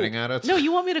pointing at it. No,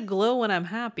 you want me to glow when I'm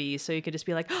happy, so you could just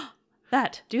be like, oh,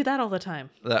 do that all the time.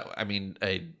 That I mean,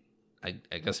 I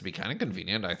guess it'd be kind of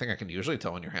convenient. I think I can usually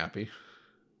tell when you're happy.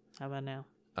 How about now?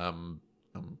 I'm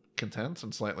content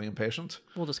and slightly impatient.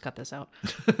 We'll just cut this out.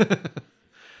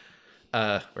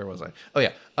 Where was I? Oh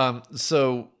yeah.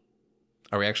 So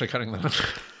are we actually cutting that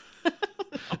out?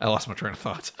 I lost my train of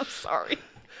thought. I'm sorry.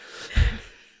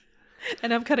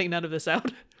 And I'm cutting none of this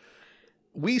out.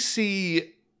 We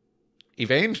see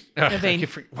Yvain.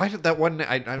 Why did that one?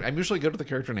 I'm usually good with the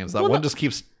character names. That one just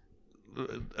keeps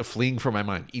fleeing from my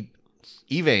mind.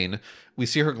 Yvain. We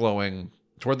see her glowing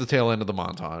toward the tail end of the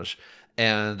montage.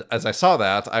 And as I saw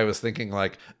that, I was thinking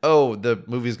like, oh, the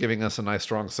movie's giving us a nice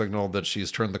strong signal that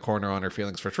she's turned the corner on her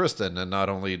feelings for Tristan. And not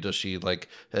only does she like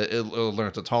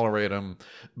learn to tolerate him,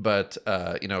 but,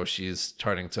 you know, she's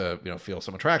starting to, you know, feel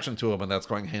some attraction to him. And that's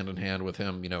going hand in hand with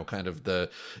him, you know, kind of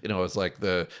it's like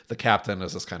the captain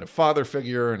is this kind of father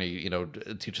figure, and he, you know,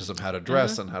 teaches him how to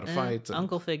dress and how to fight. And,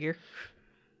 uncle figure.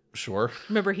 Sure.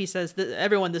 Remember, he says,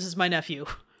 everyone, this is my nephew.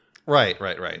 Right.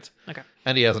 Okay.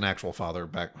 And he has an actual father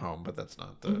back home, but that's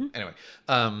not the anyway.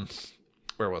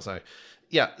 Where was I?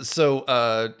 Yeah.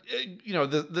 So you know,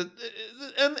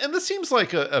 and this seems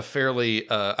like a fairly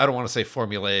I don't want to say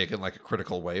formulaic in like a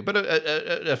critical way, but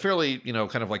a fairly, you know,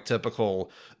 kind of like typical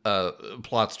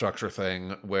plot structure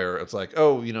thing where it's like,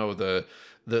 oh, you know, the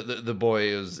the boy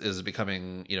is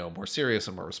becoming, more serious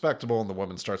and more respectable, and the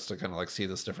woman starts to kind of like see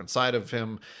this different side of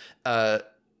him.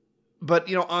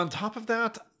 But on top of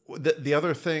that, the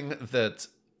other thing that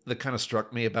kind of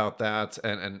struck me about that,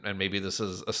 and maybe this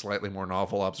is a slightly more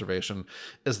novel observation,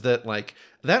 is that like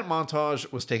that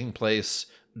montage was taking place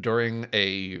during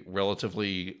a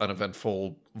relatively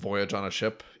uneventful voyage on a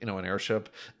ship, an airship.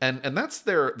 And that's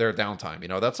their downtime.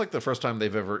 That's like the first time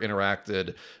they've ever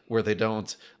interacted where they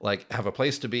don't like have a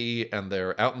place to be and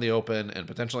they're out in the open and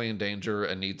potentially in danger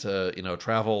and need to,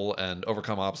 travel and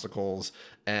overcome obstacles.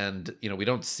 And, we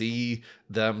don't see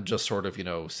them just sort of,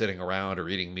 sitting around or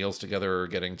eating meals together or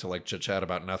getting to like chit chat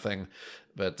about nothing.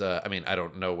 But I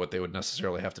don't know what they would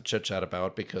necessarily have to chit chat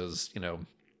about because,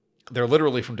 they're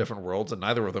literally from different worlds, and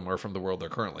neither of them are from the world they're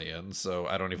currently in. So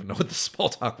I don't even know what the small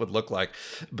talk would look like.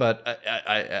 But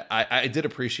I did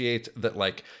appreciate that,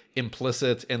 like,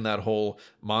 implicit in that whole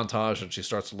montage, and she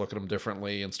starts to look at him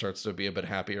differently and starts to be a bit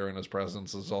happier in his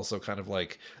presence, is also kind of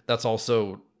like, that's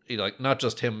also, like, not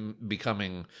just him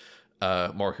becoming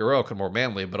more heroic and more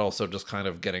manly, but also just kind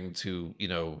of getting to,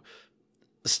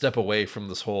 step away from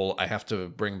this whole I have to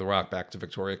bring the Rock back to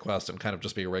Victoria quest and kind of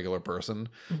just be a regular person.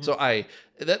 Mm-hmm. So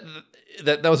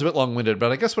that was a bit long-winded,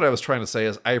 but I guess what I was trying to say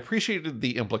is I appreciated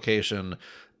the implication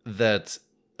that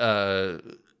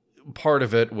part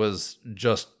of it was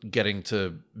just getting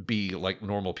to be like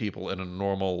normal people in a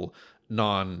normal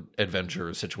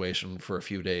non-adventure situation for a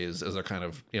few days as they're kind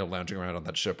of, lounging around on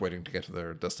that ship waiting to get to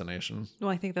their destination. Well,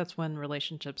 I think that's when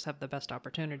relationships have the best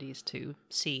opportunities to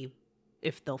see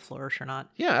if they'll flourish or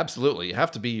not. Yeah, absolutely. You have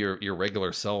to be your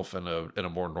regular self in a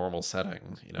more normal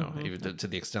setting, Mm-hmm. even to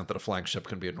the extent that a flying ship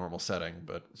can be a normal setting.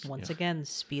 But once again,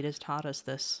 speed has taught us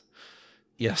this.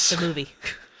 Yes. The movie.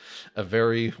 A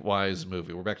very wise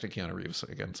movie. We're back to Keanu Reeves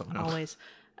again somehow. Always.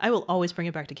 I will always bring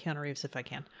it back to Keanu Reeves if I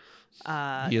can.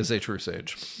 He is a true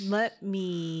sage. Let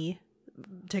me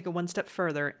take it one step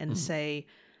further and say,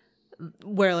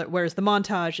 whereas the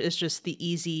montage is just the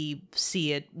easy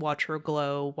see it, watch her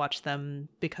glow, watch them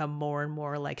become more and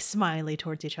more like smiley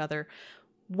towards each other.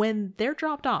 When they're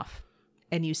dropped off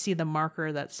and you see the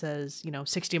marker that says,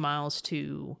 60 miles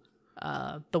to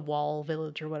the Wall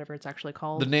Village or whatever it's actually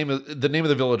called. The name of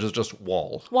the village is just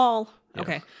Wall. Wall. Yeah.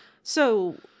 Okay.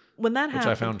 So when that happens,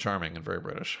 which I found charming and very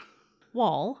British.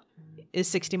 Wall is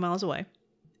 60 miles away.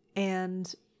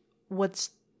 And what's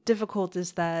difficult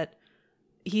is that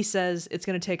he says it's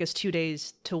going to take us 2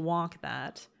 days to walk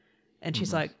that. And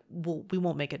she's like, well, we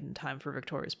won't make it in time for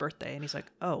Victoria's birthday. And he's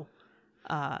like, oh.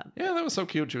 Yeah, that was so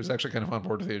cute. She was actually kind of on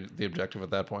board with the objective at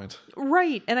that point.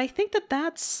 Right. And I think that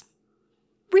that's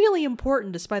really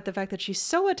important, despite the fact that she's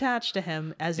so attached to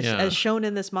him, as shown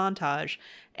in this montage.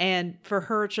 And for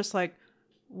her, it's just like,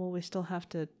 well, we still have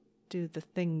to do the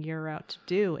thing you're out to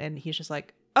do. And he's just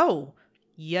like, oh,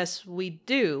 yes, we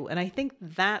do. And I think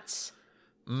that's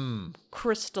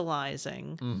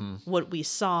crystallizing what we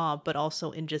saw, but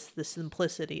also in just the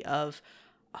simplicity of,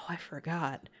 oh, I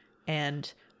forgot.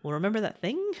 And, well, remember that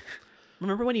thing?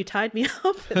 Remember when you tied me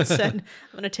up and said,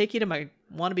 I'm going to take you to my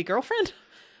wannabe girlfriend?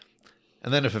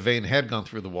 And then if Yvain had gone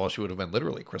through the wall, she would have been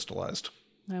literally crystallized.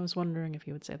 I was wondering if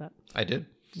you would say that. I did.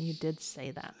 You did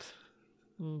say that.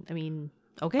 I mean,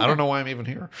 okay. I don't know why I'm even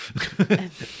here.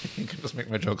 You can just make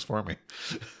my jokes for me.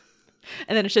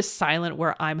 And then it's just silent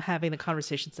where I'm having the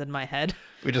conversations in my head.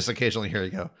 We just occasionally hear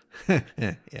you go,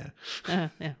 yeah.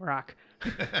 Yeah, rock.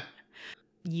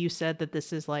 You said that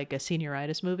this is like a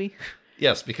senioritis movie?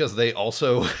 Yes, because they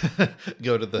also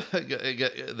go to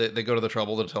the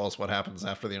trouble to tell us what happens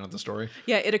after the end of the story.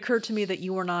 Yeah, it occurred to me that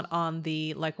you were not on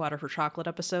the Like Water for Chocolate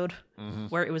episode,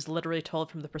 where it was literally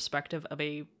told from the perspective of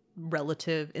a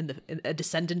relative a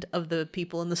descendant of the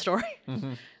people in the story.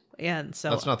 And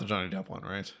so that's not the Johnny Depp one,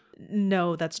 right?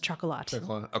 No, that's Chocolat.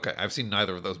 Okay, I've seen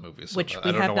neither of those movies, so which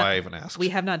I don't know why I even asked. We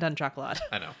have not done Chocolat.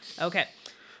 I know. Okay.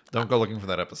 Don't go looking for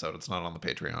that episode. It's not on the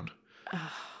Patreon.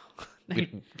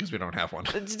 Because we don't have one.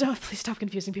 Please stop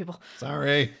confusing people.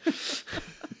 Sorry.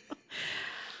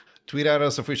 Tweet at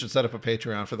us if we should set up a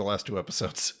Patreon for the last 2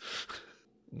 episodes.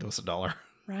 Give us $1.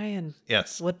 Ryan.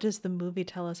 Yes. What does the movie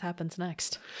tell us happens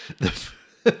next?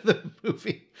 The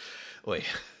movie. Wait.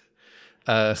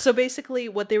 So basically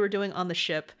what they were doing on the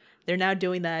ship, they're now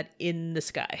doing that in the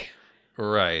sky.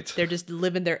 Right. They're just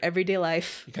living their everyday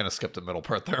life. You kind of skipped the middle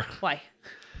part there. Why?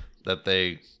 That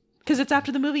they... Because it's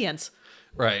after the movie ends.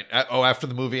 Right. Oh, after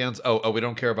the movie ends? Oh, we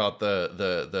don't care about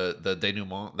the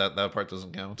denouement? That part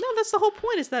doesn't count? No, that's the whole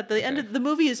point, is that the end of the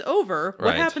movie is over.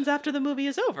 What happens after the movie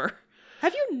is over?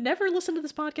 Have you never listened to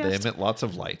this podcast? They emit lots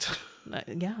of light.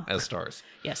 Yeah. As stars.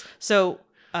 Yes. So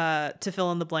to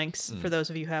fill in the blanks for those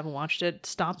of you who haven't watched it,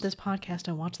 stop this podcast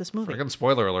and watch this movie. Friggin'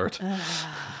 spoiler alert.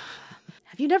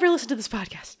 Have you never listened to this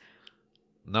podcast?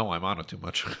 No, I'm on it too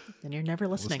much. Then you're never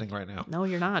listening. Listening right now. No,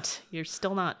 you're not. You're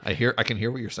still not. I can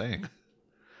hear what you're saying.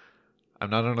 I'm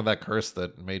not under that curse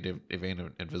that made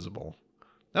Yvain invisible.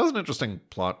 That was an interesting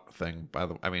plot thing, by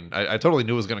the way. I mean, I totally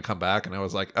knew it was going to come back, and I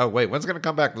was like, oh, wait, when's it going to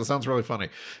come back? This sounds really funny.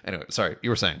 Anyway, sorry, you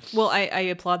were saying. Well, I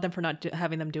applaud them for not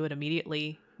having them do it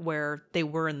immediately where they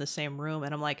were in the same room.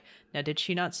 And I'm like, now, did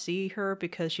she not see her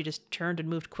because she just turned and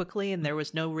moved quickly and there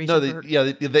was no reason for her?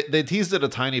 Yeah, they teased it a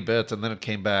tiny bit, and then it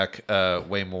came back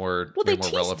way more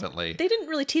relevantly. They didn't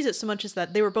really tease it so much as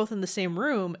that they were both in the same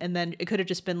room, and then it could have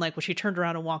just been like, well, she turned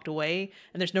around and walked away,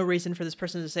 and there's no reason for this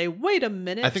person to say, wait a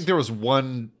minute. I think there was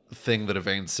one thing that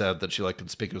Yvain said that she like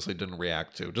conspicuously didn't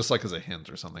react to, just like as a hint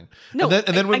or something. No,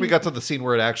 and then when we got to the scene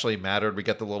where it actually mattered, we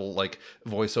get the little like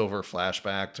voiceover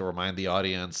flashback to remind the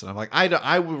audience, and I'm like,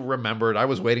 I remembered. I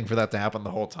was waiting for that to happen the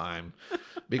whole time.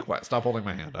 Be quiet. Stop holding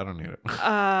my hand. I don't need it.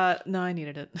 No, I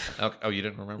needed it. Oh, you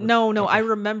didn't remember? No, okay. I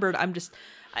remembered. I'm just,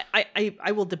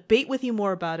 I will debate with you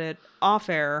more about it off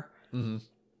air.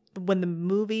 Mm-hmm. When the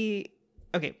movie,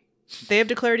 okay, they have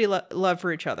declared love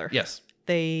for each other. Yes.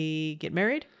 They get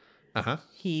married. Uh-huh.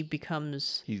 He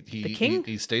becomes the king.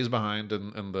 He stays behind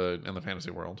in the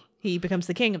fantasy world. He becomes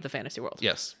the king of the fantasy world.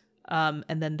 Yes. And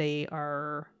then they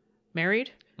are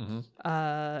married.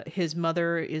 Mm-hmm. His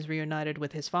mother is reunited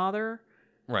with his father.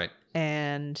 Right.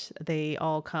 And they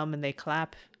all come and they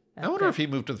clap. I wonder if he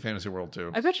moved to the fantasy world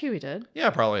too. I bet you he did. Yeah,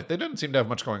 probably. They didn't seem to have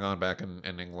much going on back in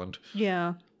England.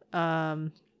 Yeah.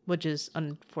 Which is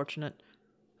unfortunate.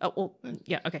 Oh, well,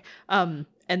 yeah, okay.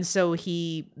 And so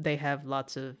they have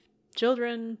lots of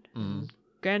children,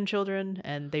 grandchildren,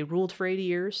 and they ruled for 80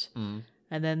 years.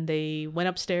 And then they went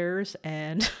upstairs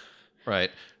and... Right.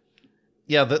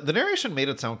 Yeah, the narration made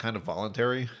it sound kind of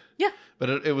voluntary. Yeah.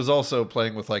 But it was also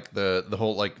playing with like the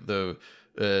whole like the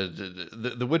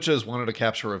witches wanted to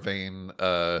capture Yvain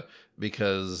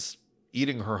because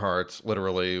eating her heart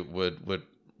literally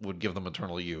would give them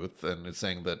eternal youth, and it's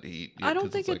saying that I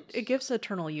don't think it gives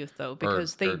eternal youth though,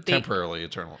 because they temporarily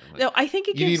eternal. No, I think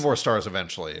you need more stars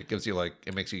eventually. It gives you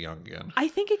it makes you young again. I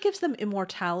think it gives them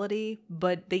immortality,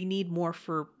 but they need more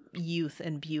for youth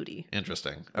and beauty.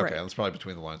 Interesting. Okay, right. That's probably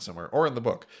between the lines somewhere, or in the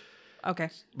book. Okay.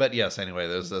 But yes, anyway,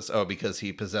 there's this. Oh, because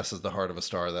he possesses the heart of a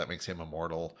star, that makes him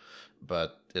immortal.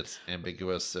 But it's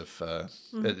ambiguous if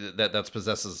that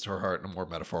possesses her heart in a more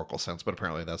metaphorical sense. But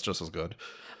apparently, that's just as good.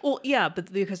 Well, yeah,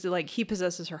 but because he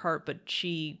possesses her heart, but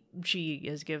she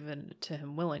is given to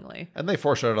him willingly. And they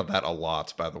foreshadowed that a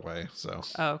lot, by the way. So.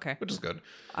 Oh, okay. Which is good.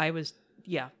 I was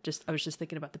just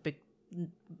thinking about the big,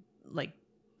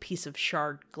 piece of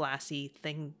shard glassy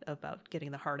thing about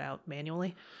getting the heart out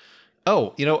manually.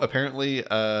 Oh, apparently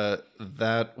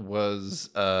that was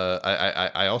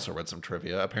I also read some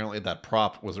trivia. Apparently that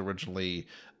prop was originally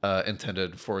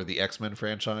intended for the X-Men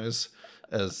franchise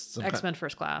as some X-Men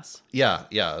First Class. Yeah,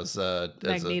 as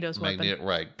Magneto's weapon.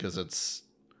 Right, because it's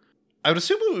I would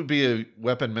assume it would be a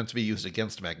weapon meant to be used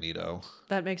against Magneto.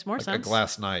 That makes more sense. A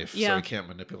glass knife, yeah. So he can't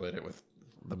manipulate it with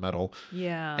the metal.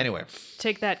 Yeah. Anyway.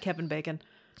 Take that, Kevin Bacon.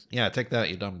 Yeah, take that,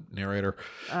 you dumb narrator.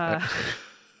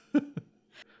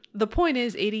 The point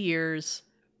is 80 years,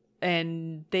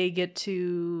 and they get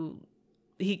to...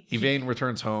 Yvain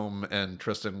returns home, and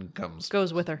Tristan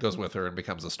goes with her and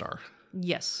becomes a star.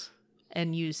 Yes.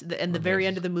 And the very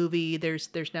end of the movie,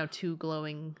 there's now 2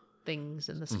 glowing things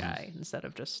in the sky instead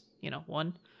of just,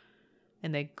 1.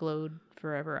 And they glowed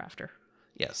forever after.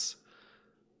 Yes.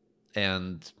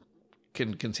 And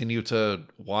can continue to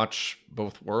watch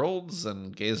both worlds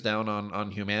and gaze down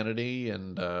on humanity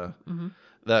and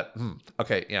that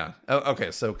okay, yeah.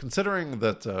 Okay, so considering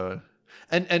that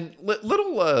and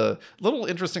little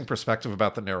interesting perspective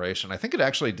about the narration. I think it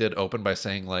actually did open by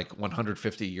saying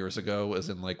 150 years ago, as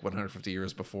in 150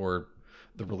 years before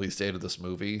the release date of this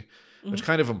movie, which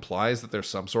kind of implies that there's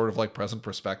some sort of present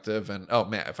perspective. And oh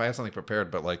man, if I had something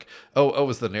prepared, but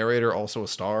is the narrator also a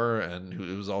star and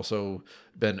who's also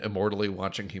been immortally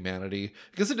watching humanity?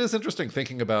 Because it is interesting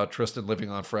thinking about Tristan living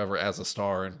on forever as a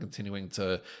star and continuing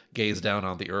to gaze down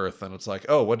on the earth. And it's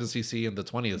what does he see in the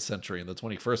 20th century and the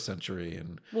 21st century?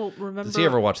 And does he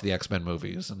ever watch the X-Men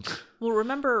movies? And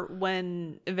remember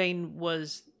when Yvain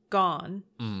was gone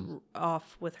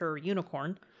off with her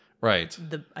unicorn? Right.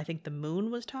 I think the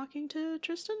moon was talking to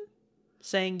Tristan,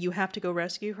 saying you have to go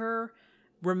rescue her.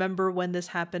 Remember when this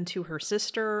happened to her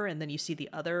sister, and then you see the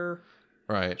other.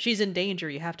 Right. She's in danger.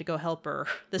 You have to go help her.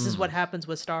 This is what happens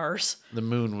with stars. The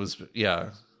moon was, yeah.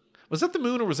 Was that the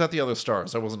moon or was that the other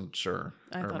stars? I wasn't sure.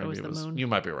 I thought it was the moon. You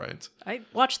might be right. I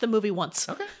watched the movie once.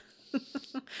 Okay.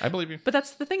 I believe you. But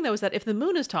that's the thing, though, is that if the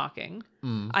moon is talking,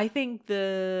 I think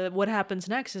what happens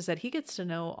next is that he gets to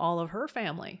know all of her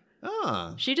family.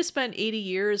 Ah. She just spent 80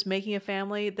 years making a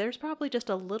family. There's probably just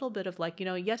a little bit of like,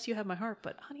 yes, you have my heart,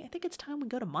 but honey, I think it's time we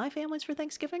go to my family's for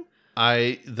Thanksgiving.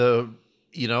 I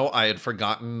had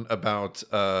forgotten about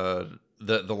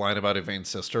the line about Yvain's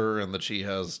sister and that she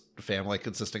has family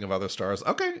consisting of other stars.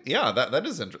 Okay, yeah, that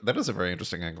is a very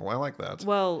interesting angle. I like that.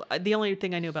 Well, the only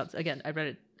thing I knew about, again, I read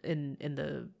it in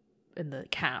the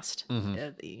cast,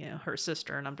 her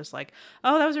sister, and I'm just like,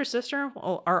 oh, that was her sister.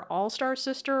 Well, are all stars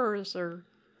sister, or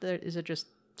is it just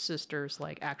sisters,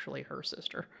 like actually her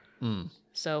sister?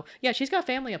 So yeah, she's got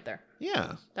family up there.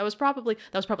 Yeah, that was probably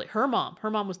her mom. Her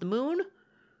mom was the moon.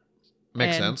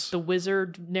 Makes and sense. The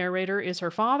wizard narrator is her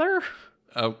father.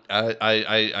 Oh,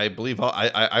 I believe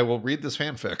I will read this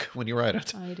fanfic when you write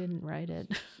it. I didn't write it.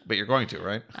 But you're going to,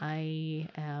 right? I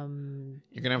am.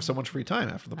 You're going to have so much free time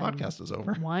after the podcast is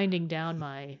over. Winding down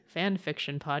my fan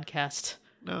fiction podcast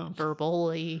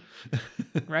verbally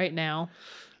right now.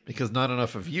 Because not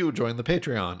enough of you joined the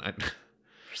Patreon.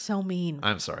 You're so mean.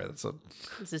 I'm sorry.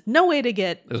 This is no way to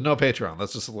get... There's no Patreon.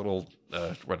 That's just a little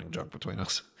running joke between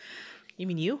us. You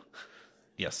mean you?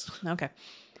 Yes. Okay.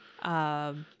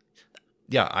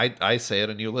 Yeah, I say it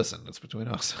and you listen. It's between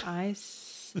us. I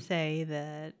say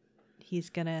that he's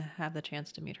going to have the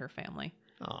chance to meet her family.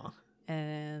 Aw.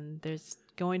 And there's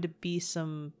going to be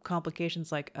some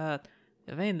complications like,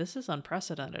 Yvain, this is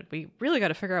unprecedented. We really got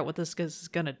to figure out what this is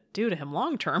going to do to him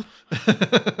long term.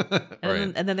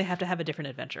 And then they have to have a different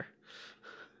adventure.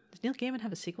 Does Neil Gaiman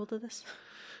have a sequel to this?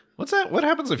 What's that? What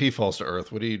happens if he falls to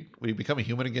Earth? Would he become a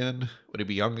human again? Would he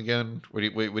be young again?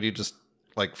 Would he just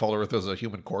like fall to Earth as a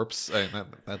human corpse? I mean,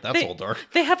 that's a little dark.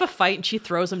 They have a fight and she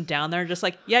throws him down there, just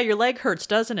like, yeah, your leg hurts,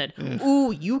 doesn't it?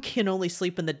 Ooh, you can only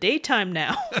sleep in the daytime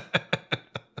now.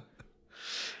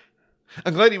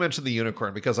 I'm glad you mentioned the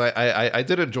unicorn because I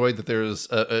did enjoy that there's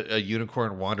a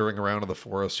unicorn wandering around in the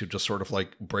forest who just sort of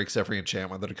like breaks every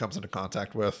enchantment that it comes into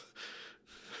contact with.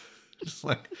 Just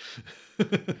like...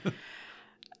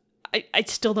 I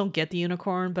still don't get the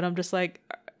unicorn, but I'm just like,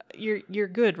 you're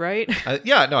good, right?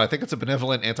 Yeah, no, I think it's a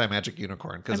benevolent anti-magic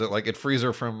unicorn because it frees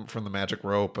her from the magic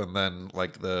rope, and then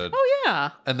like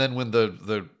and then when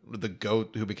the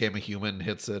goat who became a human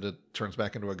hits it, it turns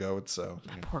back into a goat. So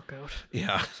that poor goat.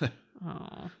 Yeah.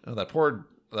 Oh, that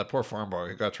poor farm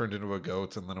boy got turned into a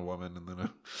goat and then a woman and then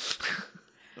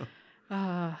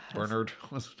Bernard.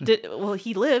 Well,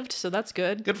 he lived, so that's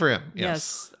good. Good for him.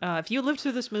 Yes. If you lived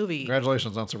through this movie,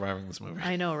 congratulations on surviving this movie.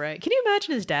 I know, right? Can you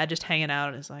imagine his dad just hanging out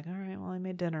and he's like, all right, well, I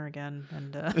made dinner again,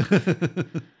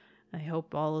 and I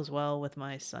hope all is well with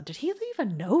my son. Did he leave a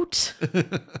note?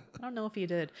 I don't know if he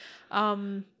did.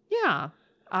 Yeah,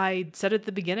 I said it at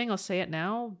the beginning, I'll say it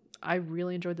now. I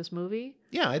really enjoyed this movie.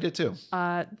 Yeah, I did too.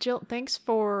 Jill, thanks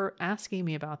for asking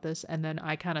me about this. And then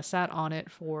I kind of sat on it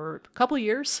for a couple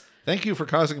years. Thank you for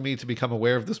causing me to become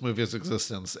aware of this movie's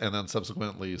existence and then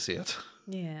subsequently see it.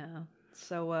 Yeah.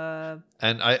 So,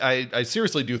 and I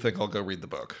seriously do think I'll go read the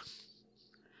book.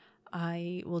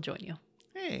 I will join you.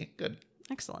 Hey, good.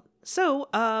 Excellent. So,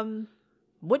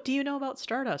 what do you know about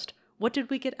Stardust? What did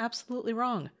we get absolutely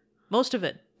wrong? Most of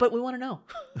it, but we want to know.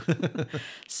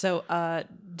 So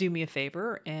do me a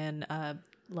favor and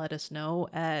let us know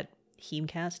at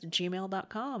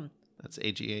HEAMCast@gmail.com. That's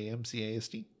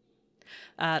AGAMCAST.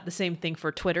 The same thing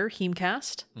for Twitter,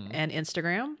 HEAMCast, and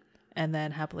Instagram, and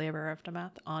then Happily Ever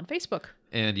Aftermath on Facebook.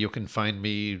 And you can find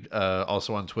me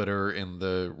also on Twitter in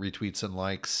the retweets and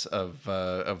likes of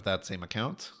that same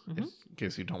account, in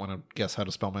case you don't want to guess how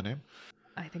to spell my name.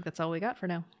 I think that's all we got for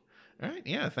now. All right.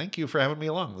 Yeah. Thank you for having me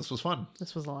along. This was fun.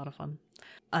 This was a lot of fun.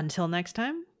 Until next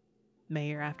time, may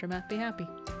your aftermath be happy.